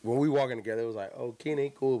like when we walking together, it was like, oh, Keenan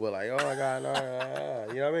ain't cool, but like, oh my God, no, no,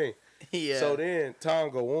 no. You know what I mean? Yeah. So then time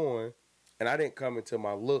go on, and I didn't come into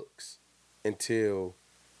my looks until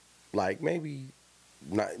like maybe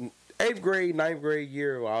 8th grade, 9th grade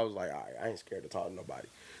year where I was like, all right, I ain't scared to talk to nobody.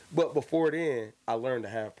 But before then, I learned to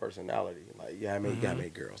have personality. Like, yeah, I mean, you gotta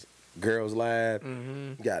make girls laugh.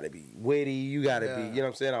 You gotta be witty. You gotta be, you know what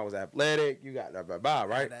I'm saying? I was athletic. You got blah, blah, blah,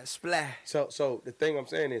 right? That splash. So the thing I'm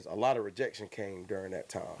saying is a lot of rejection came during that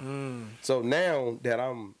time. So now that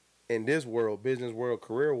I'm in this world, business world,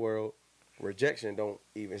 career world, rejection don't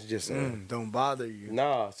even, it's just Don't bother you.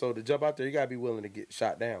 nah. So to jump out there, you gotta be willing to get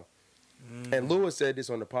shot down. And Lewis said this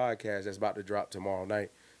on the podcast that's about to drop tomorrow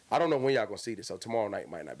night. I don't know when y'all gonna see this, so tomorrow night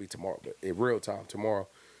might not be tomorrow, but in real time tomorrow.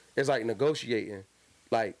 It's like negotiating.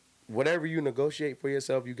 Like whatever you negotiate for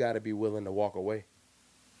yourself, you gotta be willing to walk away.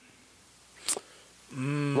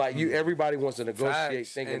 Like everybody wants to negotiate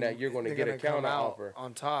Facts. thinking And that you're gonna they're get a gonna come counter out offer.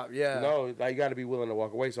 on top. Yeah. No, like you gotta be willing to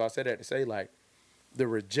walk away. So I said that to say like the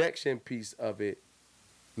rejection piece of it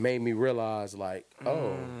made me realize like,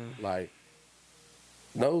 oh, like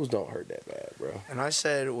those don't hurt that bad, bro. And I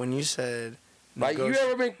said, when you said, Like you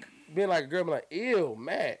ever been like a girl, be like, ew,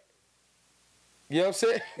 Matt. You know what I'm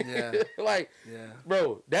saying? Yeah. Like, Yeah.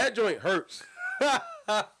 bro, that joint hurts.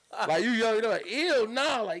 Like you young, you know, like, ew,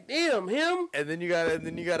 nah, like damn, him. And then you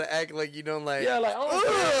gotta act like you don't like. Yeah, like,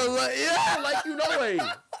 oh, Like, yeah. like you know, hey,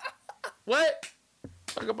 what?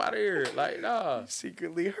 Fuck up out of here, like, nah.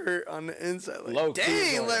 Secretly hurt on the inside. Like, Low key,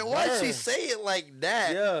 dang, like, like why'd she burn. say it like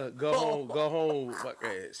that? Yeah, go home,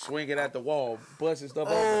 fucking swinging at the wall, busting stuff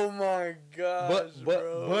Oh open. my gosh,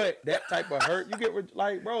 bro. But that type of hurt, you get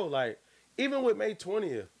like, bro, like even with May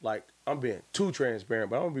 20th, like I'm being too transparent,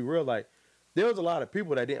 but I'm gonna be real. Like there was a lot of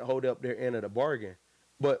people that didn't hold up their end of the bargain,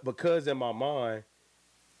 but because in my mind,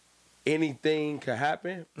 anything could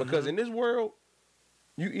happen. Because in this world,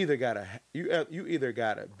 you either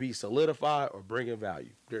gotta be solidified or bring in value.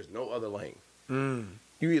 There's no other lane.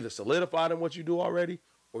 You either solidified in what you do already,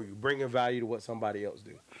 or you bring in value to what somebody else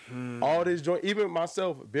do. All this joint, even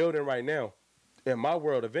myself building right now, in my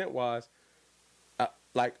world, event wise,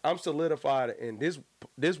 like I'm solidified in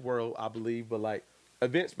this world, I believe, but like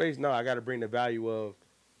event space, no, I got to bring the value of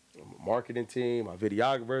my marketing team, my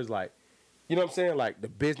videographers, like, you know what I'm saying, like the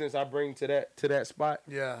business I bring to that spot.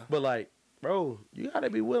 Yeah. But like, bro, you got to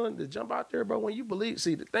be willing to jump out there, bro. When you believe,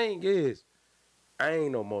 see, the thing is, I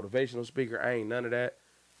ain't no motivational speaker, I ain't none of that,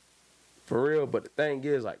 for real. But the thing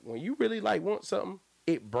is, like, when you really like want something,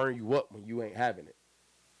 it burn you up when you ain't having it.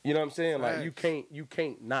 You know what I'm saying? Like you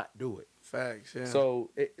can't not do it. Facts. Yeah. So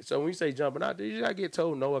when you say jumping out there, you just gotta get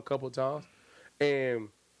told no a couple times. And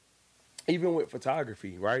even with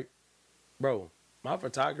photography, right? Bro, my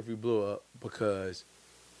photography blew up because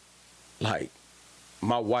like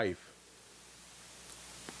my wife,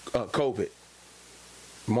 COVID,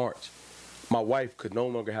 March, my wife could no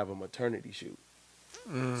longer have a maternity shoot.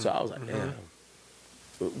 So I was like, damn.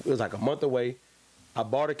 It was like a month away. I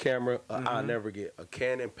bought a camera. I'll never get a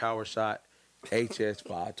Canon PowerShot HS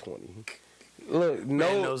 520. Look,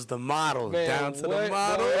 Man knows the model man, down to what, the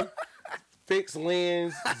model. boy? Fixed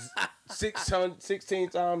lens, 16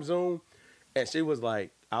 times zoom, and she was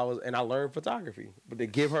like, I learned photography, but to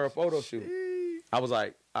give her a photo shoot, I was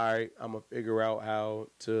like, all right, I'm gonna figure out how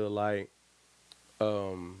to like,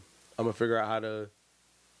 I'm gonna figure out how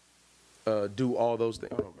to do all those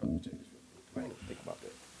things. Hold on, bro. Let me check this real quick. I didn't even think about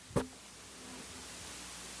that.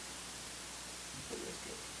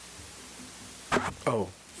 Oh,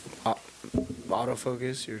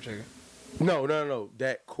 autofocus. You're checking. No.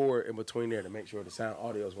 That cord in between there to make sure the sound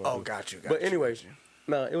audio is. Oh, got you. But anyways,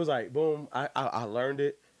 no, it was like boom. I learned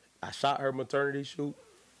it. I shot her maternity shoot.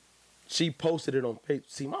 She posted it on Facebook.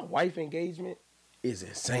 See, my wife engagement is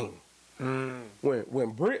insane.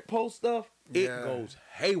 When Britt posts stuff, it goes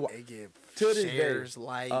haywire. They get To this shares, day,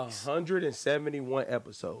 likes. 171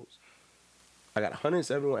 episodes. I got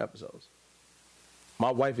 171 episodes.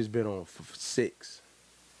 My wife has been on 6.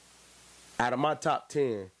 Out of my top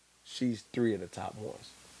 10, she's 3 of the top ones.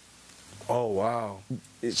 Oh wow.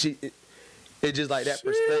 It's just like that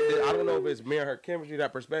perspective. I don't know if it's me and her chemistry,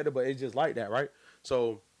 that perspective, but it's just like that, right?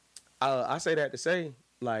 So I say that to say,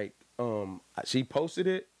 like, she posted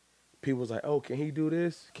it. People was like, oh, can he do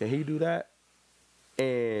this? Can he do that?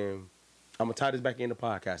 And I'm gonna tie this back into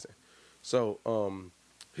podcasting. So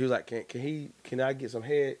he was like, can I get some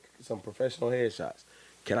professional headshots?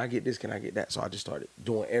 Can I get this? Can I get that? So I just started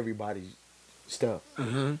doing everybody's stuff.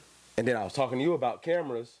 And And then I was talking to you about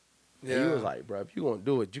cameras. Yeah. And you was like, bro, if you gonna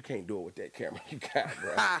do it, you can't do it with that camera you got,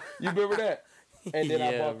 bro. You remember that? And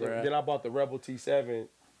then I bought the Rebel T7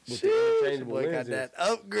 with the interchangeable boy lenses. got that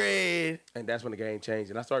upgrade. And that's when the game changed.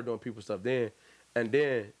 And I started doing people stuff then. And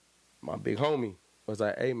then my big homie was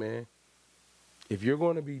like, hey, man, if you're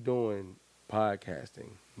going to be doing podcasting,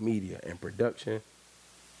 media, and production,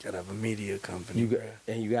 Gotta have a media company. you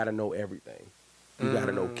got to know everything. You got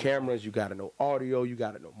to know cameras. You got to know audio. You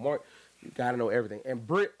got to know you got to know everything. And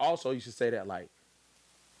Britt also used to say that, like,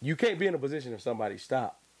 you can't be in a position if somebody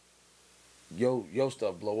stop. Your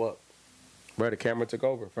stuff blow up. Bro, the camera took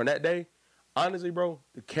over. From that day, honestly, bro,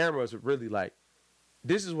 the cameras really like,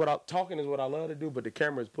 this is what talking is what I love to do, but the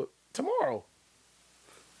cameras put tomorrow.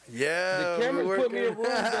 Yeah. The cameras put me in rooms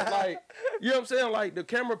that, like, you know what I'm saying? Like, the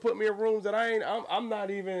camera put me in rooms that I'm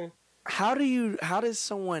not even. How does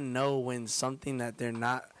someone know when something that they're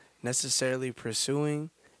not necessarily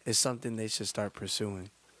pursuing is something they should start pursuing?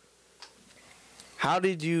 How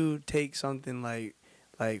did you take something like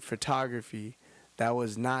photography that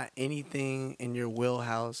was not anything in your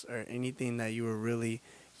wheelhouse or anything that you were really,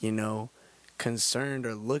 concerned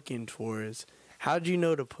or looking towards? How do you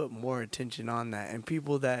know to put more attention on that? And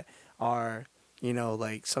people that are,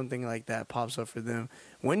 like something like that pops up for them,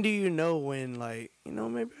 when do you know when, like,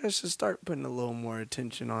 maybe I should start putting a little more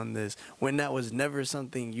attention on this, when that was never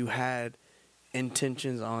something you had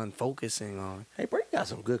intentions on focusing on? Hey, bro, you got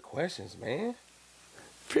some good questions, man.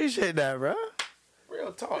 Appreciate that, bro.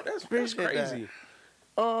 Real talk. That's Appreciate crazy.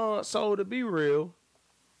 So to be real,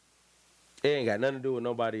 it ain't got nothing to do with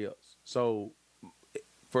nobody else. So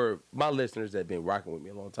for my listeners that been rocking with me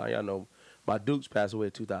a long time, y'all know my Dukes passed away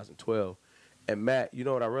in 2012. And Matt, you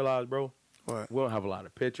know what I realized, bro? What? We don't have a lot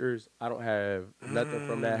of pictures. I don't have nothing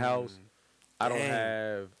from that house. I don't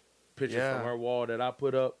have pictures from her wall that I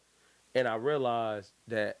put up. And I realized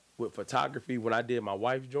that with photography, when I did my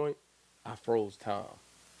wife's joint, I froze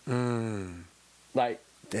time. Like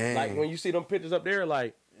when you see them pictures up there,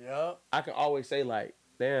 like, I can always say, like,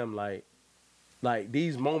 damn, like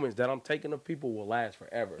these moments that I'm taking of people will last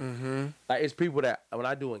forever. Like, it's people that when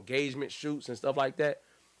I do engagement shoots and stuff like that,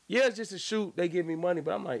 yeah, it's just a shoot. They give me money,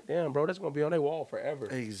 but I'm like, damn, bro, that's gonna be on their wall forever.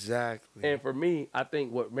 Exactly. And for me, I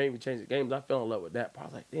think what made me change the game is I fell in love with that. I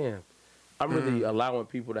was like, damn, I'm really allowing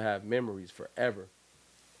people to have memories forever.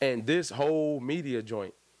 And this whole media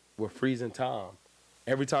joint, we're freezing time.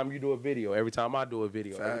 Every time you do a video, every time I do a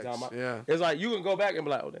video, Facts, it's like you can go back and be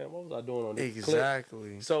like, oh damn, what was I doing on this clip?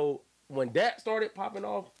 Exactly. So when that started popping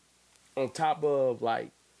off, on top of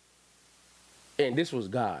like, and this was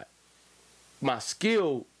God, my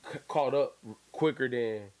skill caught up quicker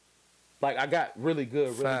than, like, I got really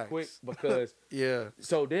good really quick because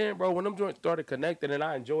So then, bro, when them joints started connecting and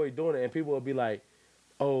I enjoyed doing it, and people would be like,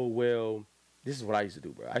 oh well, this is what I used to do,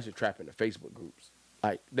 bro. I used to trap in the Facebook groups.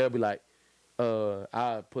 Like, they'll be like,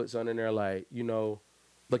 I put something in there like,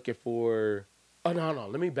 looking for, oh, no,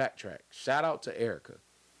 let me backtrack. Shout out to Erica.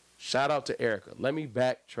 Let me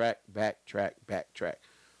backtrack.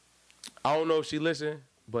 I don't know if she listened,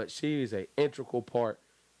 but she is an integral part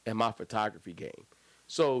in my photography game.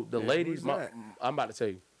 So the ladies, I'm about to tell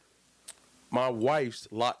you, my wife's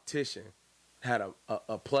loctician had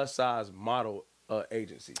a plus size model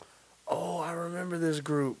agency. Oh, I remember this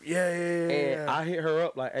group. Yeah. And I hit her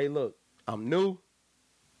up like, hey, look, I'm new.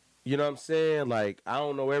 You know what I'm saying? Like, I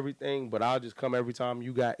don't know everything, but I'll just come every time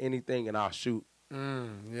you got anything and I'll shoot.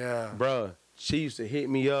 Bruh, she used to hit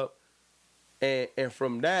me up. And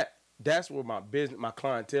from that's where my business, my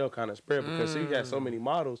clientele kind of spread, because she had so many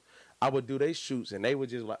models. I would do they shoots and they would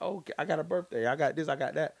just like, oh, I got a birthday. I got this, I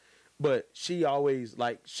got that. But she always,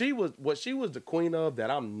 like, she was the queen of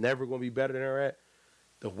that I'm never going to be better than her at.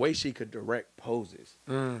 The way she could direct poses.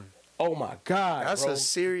 Oh my God, that's bro. a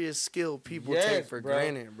serious skill people take for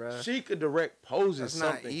granted, bro. She could direct poses. That's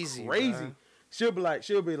something not easy, crazy. Bro.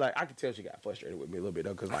 She'll be like, I can tell she got frustrated with me a little bit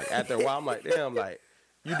though, because like after a while I'm like, damn, like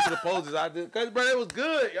you do the poses I did, because bro, it was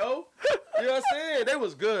good, yo. You know what I'm saying? They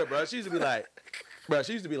was good, bro. She used to be like,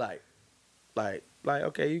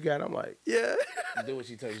 okay, you got it. I'm like, yeah, do what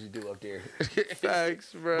she tells you to do up there.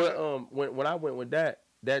 Facts, bro. But when I went with that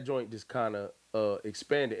joint just kind of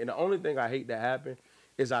expanded, and the only thing I hate that happened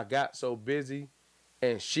is I got so busy,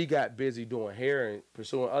 and she got busy doing hair and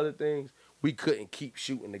pursuing other things. We couldn't keep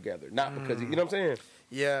shooting together, not because you know what I'm saying.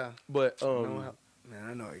 Yeah, but man,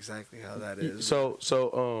 I know exactly how that is. So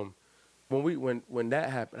when that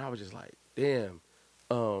happened, I was just like, damn,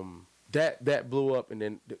 that blew up, and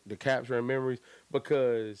then the capturing memories,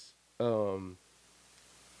 because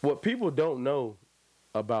what people don't know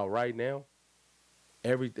about right now,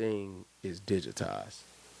 everything is digitized.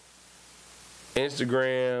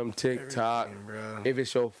 Instagram, TikTok. Everything, bro. If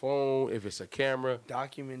it's your phone, if it's a camera,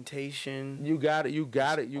 Documentation. you got it. You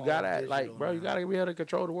gotta digital like, bro. You now. gotta be able to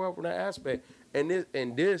control the world from that aspect. And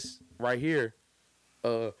this right here,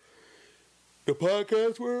 the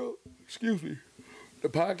podcast world. Excuse me. The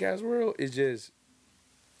podcast world is just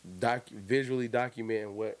visually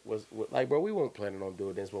documenting what like, bro. We weren't planning on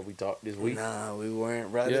doing this when we talked this week. Nah, we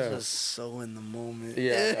weren't, bro. Yeah. This was so in the moment.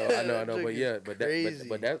 Yeah, I know. But yeah, Crazy.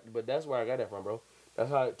 but that's where I got that from, bro. That's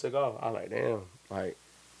how it took off. I was like, damn, like,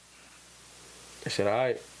 that shit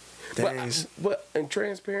alright. But in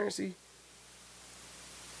transparency,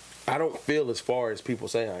 I don't feel as far as people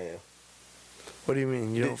say I am. What do you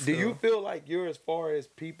mean? You don't Do feel? you feel like you're as far as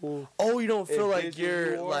people? Oh, you don't feel like envision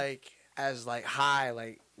you're you are? like as like high,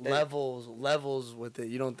 like levels with it.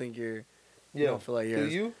 You don't think you're. You don't feel like you're.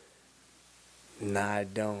 Do you? Nah, I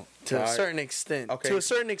don't. To a Alright. certain extent. Okay. To a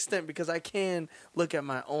certain extent, because I can look at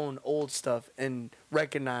my own old stuff and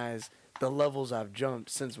recognize the levels I've jumped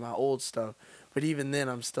since my old stuff. But even then,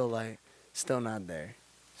 I'm still like, still not there.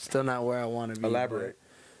 Still not where I want to be. Elaborate.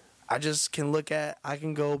 But I just can look at, I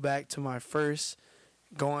can go back to my first,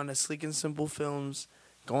 go on to Sleek and Simple Films,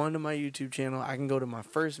 go onto my YouTube channel. I can go to my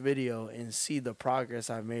first video and see the progress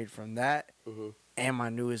I've made from that and my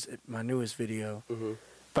newest video.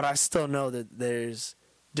 But I still know that there's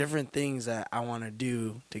different things that I want to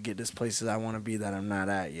do to get this places I want to be that I'm not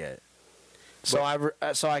at yet. So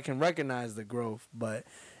I can recognize the growth, but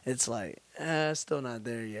it's like, still not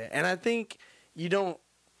there yet. And I think you don't,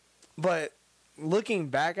 but looking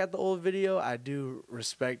back at the old video, I do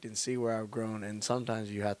respect and see where I've grown. And sometimes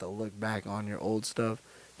you have to look back on your old stuff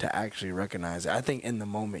to actually recognize it. I think in the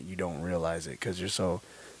moment you don't realize it because you're so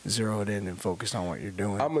zeroed in and focused on what you're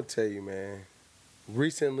doing. I'm gonna tell you, man.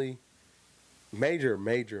 Recently, major.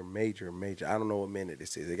 I don't know what minute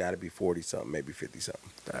this is. It got to be 40 something, maybe 50 something.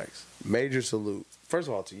 Thanks. Major salute. First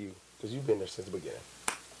of all, to you, because you've been there since the beginning.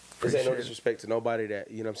 This ain't no disrespect to nobody that,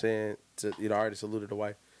 you know what I'm saying, I already saluted the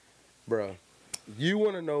wife. Bruh, you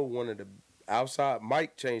want to know one of the outside,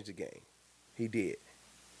 Mike changed the game. He did.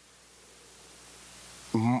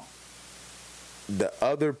 The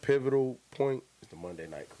other pivotal point is the Monday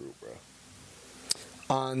Night Crew, bro.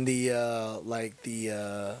 On the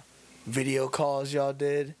video calls y'all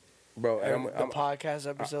did, Bro, the podcast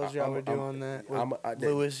episodes y'all would do on that with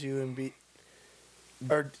Lewis, you, and B,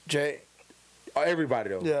 or Jay. Everybody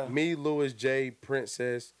though. Yeah. Me, Lewis, Jay,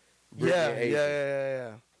 Princess, Brittany, and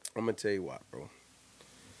Asia. Yeah. I'm gonna tell you what, bro.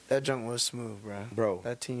 That junk was smooth, bro. Bro,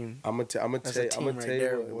 That team. I'm gonna tell you right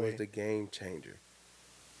there, what boy. was the game changer.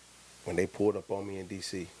 When they pulled up on me in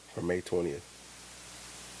DC for May 20th.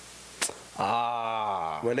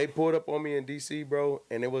 When they pulled up on me in DC, bro,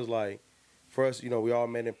 and it was like, for us, we all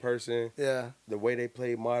met in person. Yeah. The way they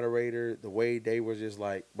played moderator, the way they were just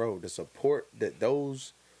like, bro, the support that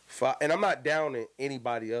those five, and I'm not down in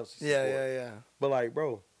anybody else's support. Yeah. But like,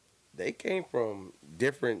 bro, they came from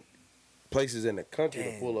different places in the country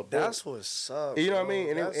to pull up. That's what's up. You know bro. what I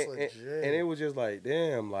mean? That's And legit. it was just like,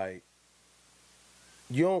 damn, like,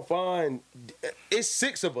 you don't find, it's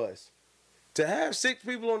 6 of us. To have 6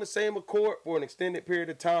 people on the same accord for an extended period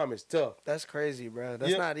of time is tough. That's crazy, bro.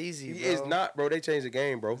 That's not easy, bro. It's not, bro. They changed the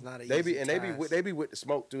game, bro. It's not an they be easy and task. they be with the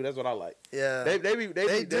smoke too. That's what I like. Yeah. They do, be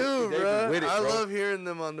bro. with it, I bro. love hearing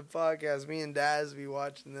them on the podcast. Me and Daz be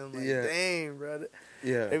watching them like, dang, bro.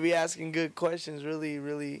 Yeah. They be asking good questions,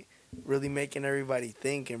 really making everybody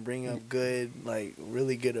think and bring up good, like,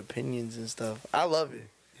 really good opinions and stuff. I love it.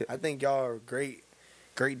 Yeah. I think y'all are great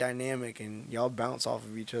dynamic, and y'all bounce off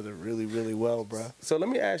of each other really, really well, bro. So let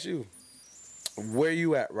me ask you, where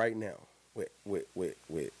you at right now with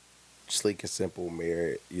Sleek and Simple,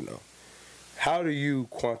 Merit? How do you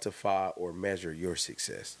quantify or measure your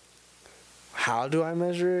success? How do I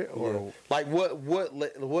measure it? Or like what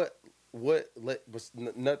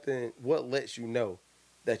lets you know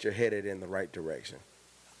that you're headed in the right direction?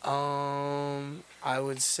 I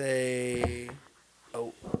would say,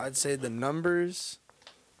 I'd say the numbers.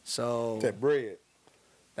 So that bread,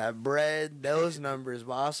 those numbers,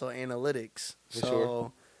 but also analytics.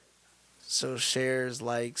 So shares,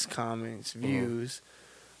 likes, comments, views,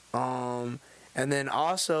 and then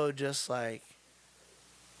also just like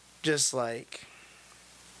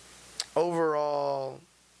overall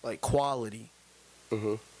like quality,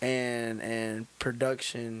 and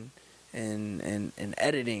production. And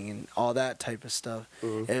editing and all that type of stuff.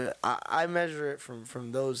 And I measure it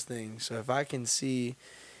from those things. So if I can see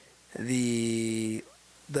the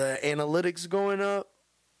analytics going up,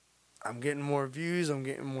 I'm getting more views, I'm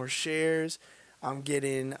getting more shares, I'm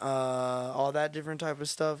getting all that different type of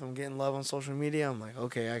stuff. I'm getting love on social media. I'm like,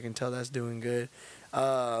 okay, I can tell that's doing good.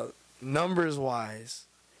 numbers wise,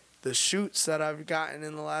 the shoots that I've gotten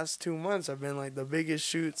in the last 2 months have been like the biggest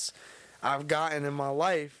shoots I've gotten in my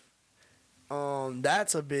life.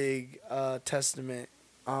 That's a big testament.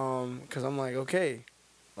 Because I'm like, okay,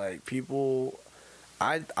 like people,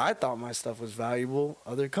 I thought my stuff was valuable.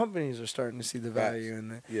 Other companies are starting to see the value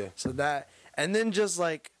in it. Yeah. So that, and then just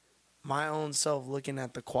like my own self looking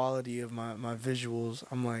at the quality of my visuals,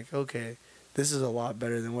 I'm like, okay, this is a lot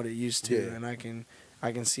better than what it used to, Yeah. and I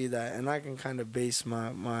can see that, and I can kind of base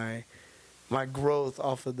my growth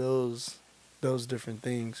off of those different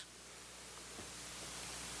things.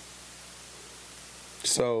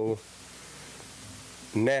 So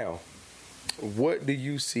now, what do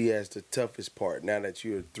you see as the toughest part now that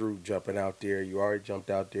you're through jumping out there? You already jumped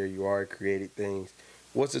out there. You already created things.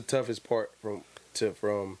 What's the toughest part from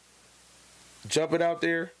jumping out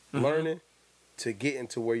there, learning, to getting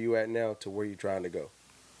to where you at now, to where you're trying to go?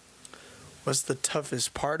 What's the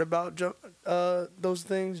toughest part about those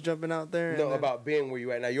things, jumping out there? No, about being where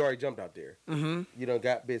you at now. You already jumped out there. Mm-hmm. You done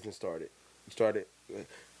got business started.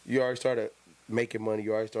 You already started making money.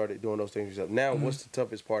 You already started doing those things yourself. Now, what's the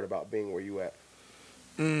toughest part about being where you at?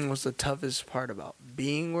 What's the toughest part about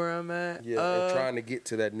being where I'm at? Yeah, and trying to get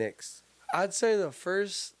to that next. I'd say the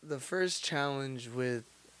first challenge with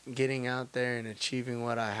getting out there and achieving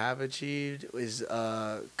what I have achieved is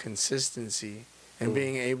consistency and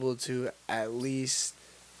being able to at least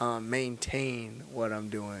maintain what I'm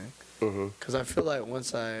doing. Because I feel like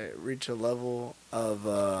once I reach a level of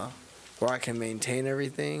where I can maintain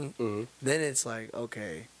everything, then it's like,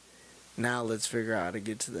 okay, now let's figure out how to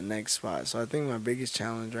get to the next spot. So I think my biggest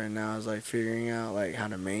challenge right now is like figuring out like how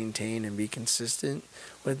to maintain and be consistent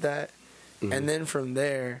with that. And then from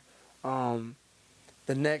there,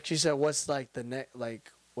 the next, you said, what's like the next,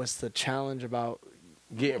 like what's the challenge about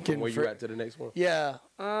Getting from where you at to the next one? Yeah,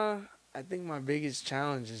 I think my biggest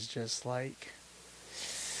challenge is just like,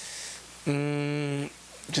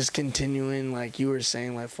 just continuing, like you were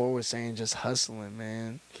saying, like Ford was saying, just hustling,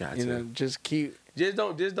 man. Gotcha. You know, just keep. Just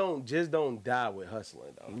don't die with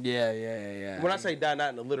hustling, though. Yeah. When I say die, not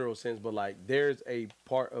in the literal sense, but like there's a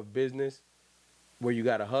part of business where you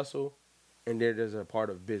gotta hustle, and there's a part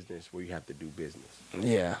of business where you have to do business.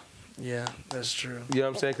 Yeah, that's true. You know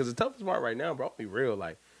what I'm saying? Because the toughest part right now, bro, I'll be real,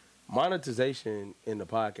 like monetization in the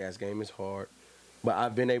podcast game is hard, but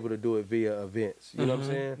I've been able to do it via events. You know what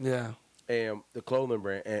I'm saying? Yeah. And the clothing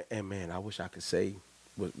brand, and man, I wish I could say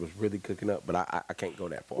was really cooking up, but I can't go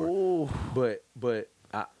that far. Ooh. But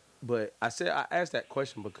I asked that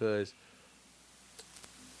question because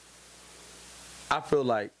I feel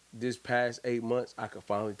like this past 8 months I could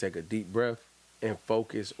finally take a deep breath and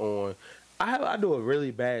focus on. I do a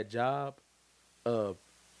really bad job of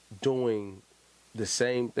doing the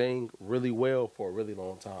same thing really well for a really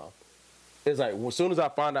long time. It's like as soon as I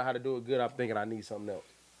find out how to do it good, I'm thinking I need something else.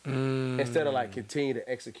 Instead of like continue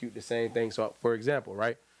to execute the same thing. So for example,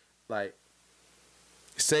 right? Like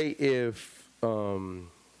say if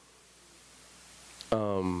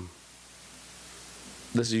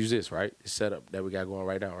let's use this, right? The setup that we got going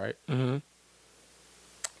right now, right?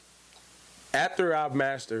 After I've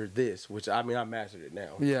mastered this, which I mean I mastered it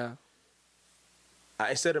now. Yeah.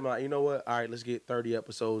 Instead of like, you know what? All right, let's get 30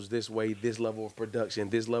 episodes this way, this level of production,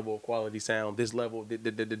 this level of quality sound, this level.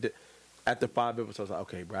 After 5 episodes, like,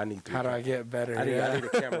 okay, bro, I need 3. How do I get better? I need a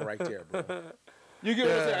camera right there, bro. You get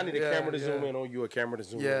what I'm saying? I need a camera to zoom in on you, a camera to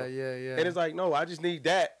zoom in on. Yeah. And it's like, no, I just need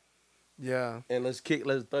that. Yeah. And let's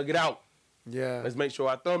thug it out. Yeah. Let's make sure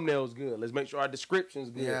our thumbnail's good. Let's make sure our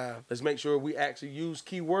description's good. Yeah. Let's make sure we actually use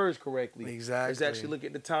keywords correctly. Exactly. Let's actually look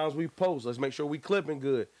at the times we post. Let's make sure we clipping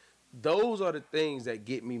good. Those are the things that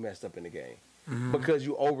get me messed up in the game. Because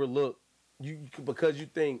you overlook, because you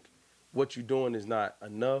think what you're doing is not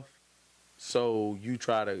enough. So you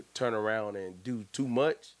try to turn around and do too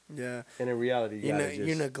much. Yeah. And in reality,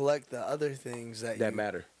 you neglect the other things that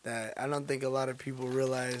matter. That I don't think a lot of people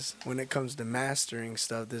realize when it comes to mastering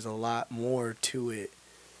stuff. There's a lot more to it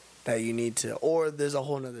that you need to, or there's a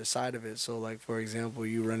whole nother side of it. So, like for example,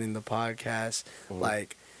 you running the podcast,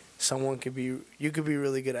 like you could be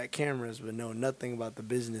really good at cameras, but know nothing about the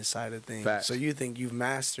business side of things. Facts. So you think you've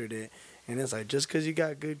mastered it, and it's like just because you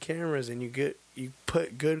got good cameras and you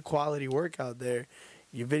put good quality work out there,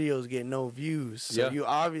 your videos get no views. So you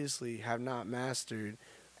obviously have not mastered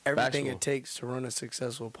everything it takes to run a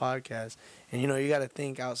successful podcast. And you got to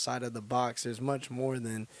think outside of the box. There's much more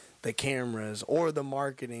than the cameras or the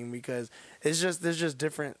marketing, because there's just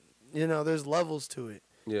different, there's levels to it.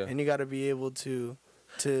 Yeah. And you got to be able to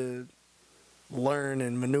learn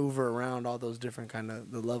and maneuver around all those different kind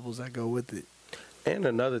of the levels that go with it. And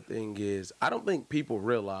another thing is, I don't think people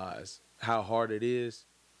realize how hard it is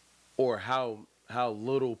or how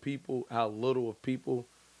little of people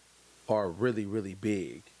are really, really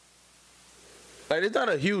big. Like, there's not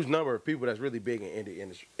a huge number of people that's really big in any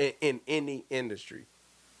industry. In any industry,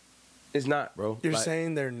 it's not, bro. You're Like,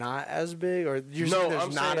 saying they're not as big, or you're No, saying there's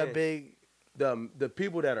I'm not a saying- big? the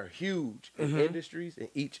people that are huge in industries, in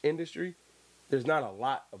each industry, there's not a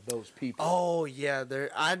lot of those people. Oh yeah,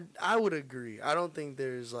 there. I would agree. I don't think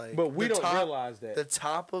there's like. But we the don't top- realize that. the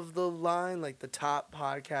top of the line, like the top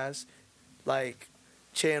podcast, like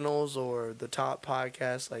channels or the top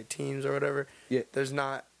podcast, like teams or whatever. Yeah. There's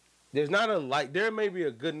not. There's not a like. There may be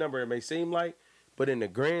a good number. It may seem like, but in the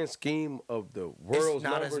grand scheme of the world's It's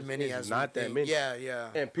not numbers, as many it's as not we that think. many. Yeah, yeah.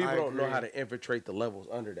 And people I don't know agree. how to infiltrate the levels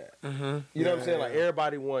under that. Mm-hmm. You know what I'm saying? Like,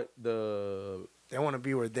 everybody want the They want to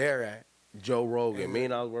be where they're at. Joe Rogan, $1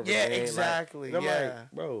 million worth of Yeah, fame, exactly, Like, and I'm yeah.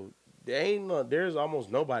 like, bro, there's almost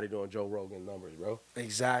nobody doing Joe Rogan numbers, bro.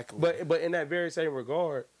 Exactly. But in that very same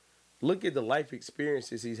regard, look at the life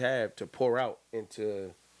experiences he's had to pour out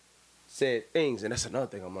into said things, and that's another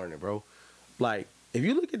thing I'm learning, bro. Like, if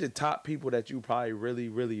you look at the top people that you probably really,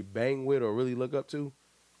 really bang with or really look up to,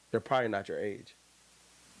 they're probably not your age.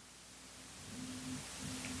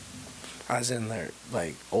 as in they're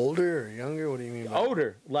like older or younger. What do you mean? By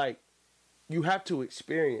Older, like, you have to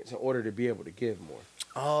experience in order to be able to give more.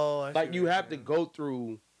 Oh, I see Like, what you you're have to saying. go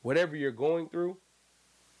through whatever you're going through.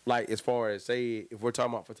 Like, as far as, say, if we're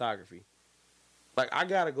talking about photography, like, I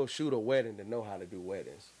gotta go shoot a wedding to know how to do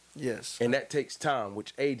weddings. Yes. And that takes time,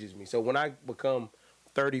 which ages me. So when I become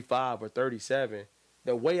 35 or 37,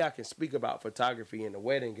 the way I can speak about photography in the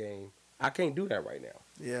wedding game, I can't do that right now.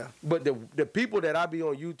 Yeah. But the people that I be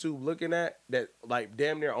on YouTube looking at that like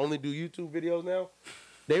damn near only do YouTube videos now,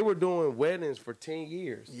 they were doing weddings for 10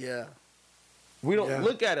 years. Yeah. We don't Yeah.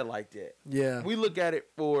 look at it like that. Yeah. We look at it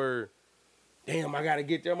for, damn, I gotta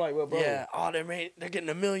get there. I'm like, well, bro. Yeah. Oh, they're getting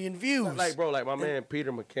 1 million views. Like, bro, like my man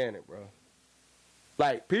Peter McKinnon, bro.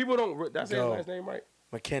 Like, people don't, that's his Go. last name, right?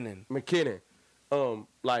 McKinnon. McKinnon.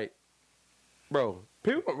 Like, bro,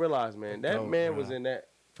 people don't realize, man, that Dope, man bro. was in that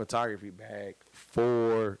photography bag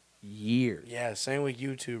for years. Yeah. Same with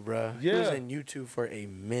YouTube, bro. He was Yeah. in YouTube for a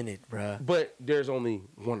minute, bro. But there's only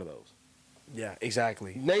one of those. Yeah.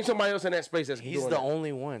 Exactly. Name somebody else in that space that's He's doing the that.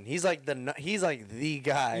 only one. He's like the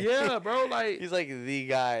guy. Yeah, bro, like, He's like the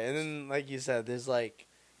guy. And then, like you said, there's like,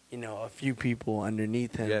 a few people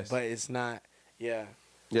underneath him, Yes. but it's not. Yeah.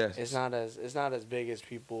 yes. It's not as big as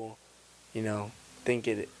people, think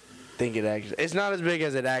it actually. It's not as big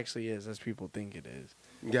as it actually is, as people think it is.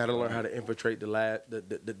 You gotta learn how to infiltrate the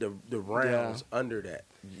rounds under that.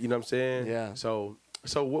 You know what I'm saying? Yeah. So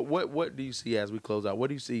what do you see as we close out? What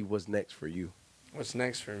do you see what's next for you? What's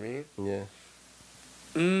next for me? Yeah.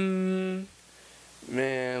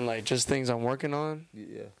 Man, like just things I'm working on.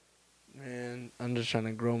 Yeah. Man, I'm just trying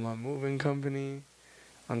to grow my moving company.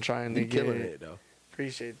 I'm trying to You get. killing it though.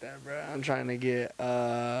 Appreciate that, bro. I'm trying to get.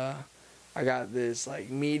 I got this like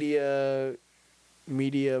media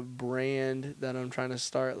brand that I'm trying to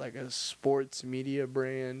start, like a sports media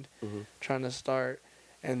brand. Mhm. Trying to start,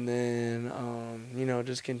 and then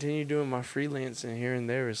just continue doing my freelancing here and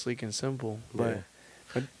there with Sleek and Simple. But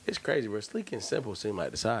It's crazy, bro. Sleek and Simple seem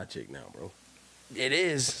like the side chick now, bro. it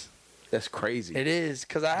is. That's crazy. It is,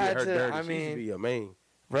 cause I Get had her to. dirty. I She used to mean, be your main.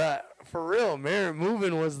 bruh, for real, Merit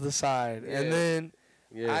Moving was the side, Yeah. and then.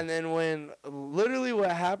 Yeah. And then when literally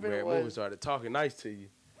what happened Man, was moving started talking nice to you.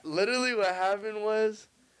 literally what happened was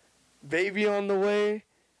baby on the way.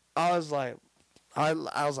 I was like,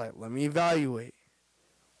 let me evaluate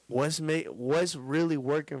what's really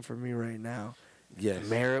working for me right now. Yes.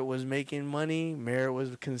 Merit was making money. Merit was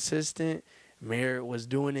consistent. Merit was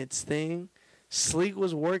doing its thing. Sleek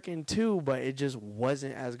was working too, but it just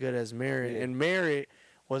wasn't as good as Merit. Yeah. And Merit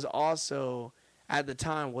was also, at the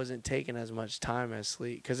time, wasn't taking as much time as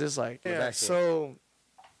Sleek. Because it's like, Yeah, so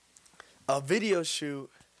a video shoot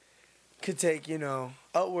could take,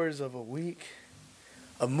 upwards of a week.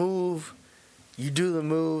 A move, you do the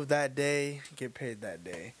move that day, get paid that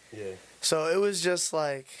day. Yeah. So it was just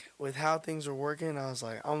like, with how things were working, I was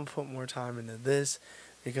like, I'm going to put more time into this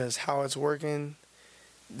because how it's working,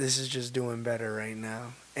 this is just doing better right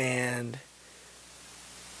now. And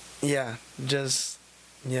that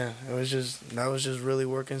was just really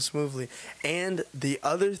working smoothly. And the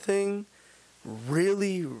other thing,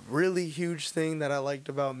 really, really huge thing that I liked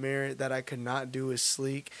about Merit that I could not do with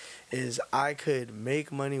Sleek is I could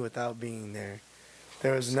make money without being there.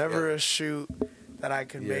 There was never a shoot that I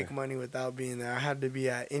could make money without being there. I had to be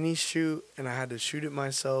at any shoot, and I had to shoot it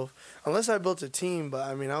myself. Unless I built a team, but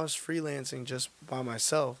I mean, I was freelancing just by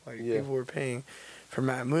myself. Like, people were paying for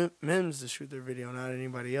Matt Mims to shoot their video, not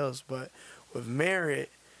anybody else. But with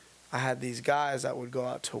Merit, I had these guys that would go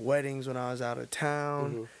out to weddings when I was out of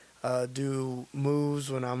town, do moves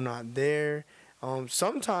when I'm not there.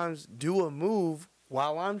 Sometimes do a move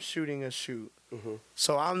while I'm shooting a shoot.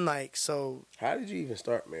 So I'm like, How did you even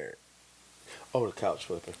start Married? Oh, the couch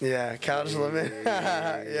flipping. Yeah, couch flipping.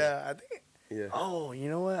 Yeah, I think. Yeah. Oh, you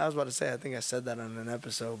know what? I was about to say, I think I said that on an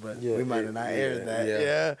episode, but Yeah, we might have not aired that.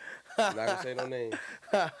 Yeah. I'm not gonna say no names.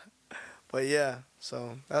 But yeah,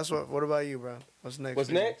 so that's what about you, bro? What's next? What's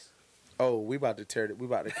next? Oh, we about to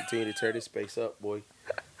continue to tear this space up, boy.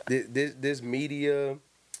 This media,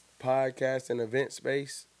 podcast, and event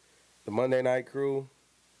space, the Monday Night Crew.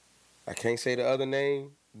 I can't say the other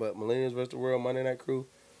name, but Millennials vs. the World Monday Night Crew.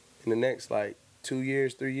 In the next 2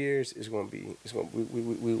 years, 3 years, we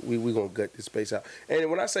gonna gut this space out. And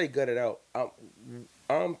when I say gut it out,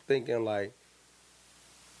 I'm thinking like,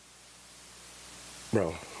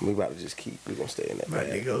 bro, we about to just we gonna stay in that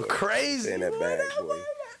bag. You go crazy. Stay in that bag, boy.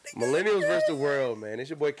 Millennials vs. the World, man. It's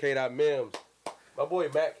your boy K. Mims. My boy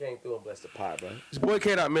Matt came through and blessed the pot, bro. It's your boy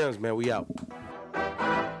K. Mims, man. We out.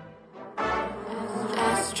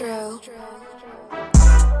 Astro.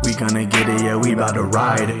 We gonna get it, yeah, we bout to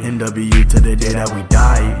ride. NW to the day that we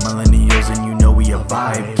die. Millennials and you know we a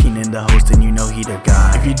vibe. Keenan the host and you know he the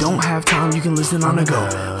guy. If you don't have time, you can listen on the go.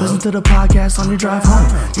 Listen to the podcast on your drive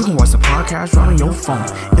home. You can watch the podcast right on your phone.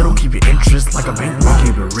 It'll keep your interest like a bank loan.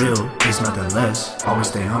 Keep it real, it's nothing less. Always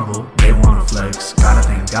stay humble, they wanna flex. Gotta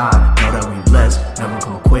thank God, know that we blessed. Never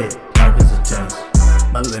gonna quit, life is a test.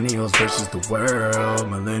 Millennials versus the world.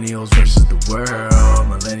 Millennials versus the world.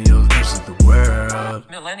 Millennials versus the world.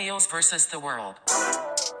 Millennials versus the world.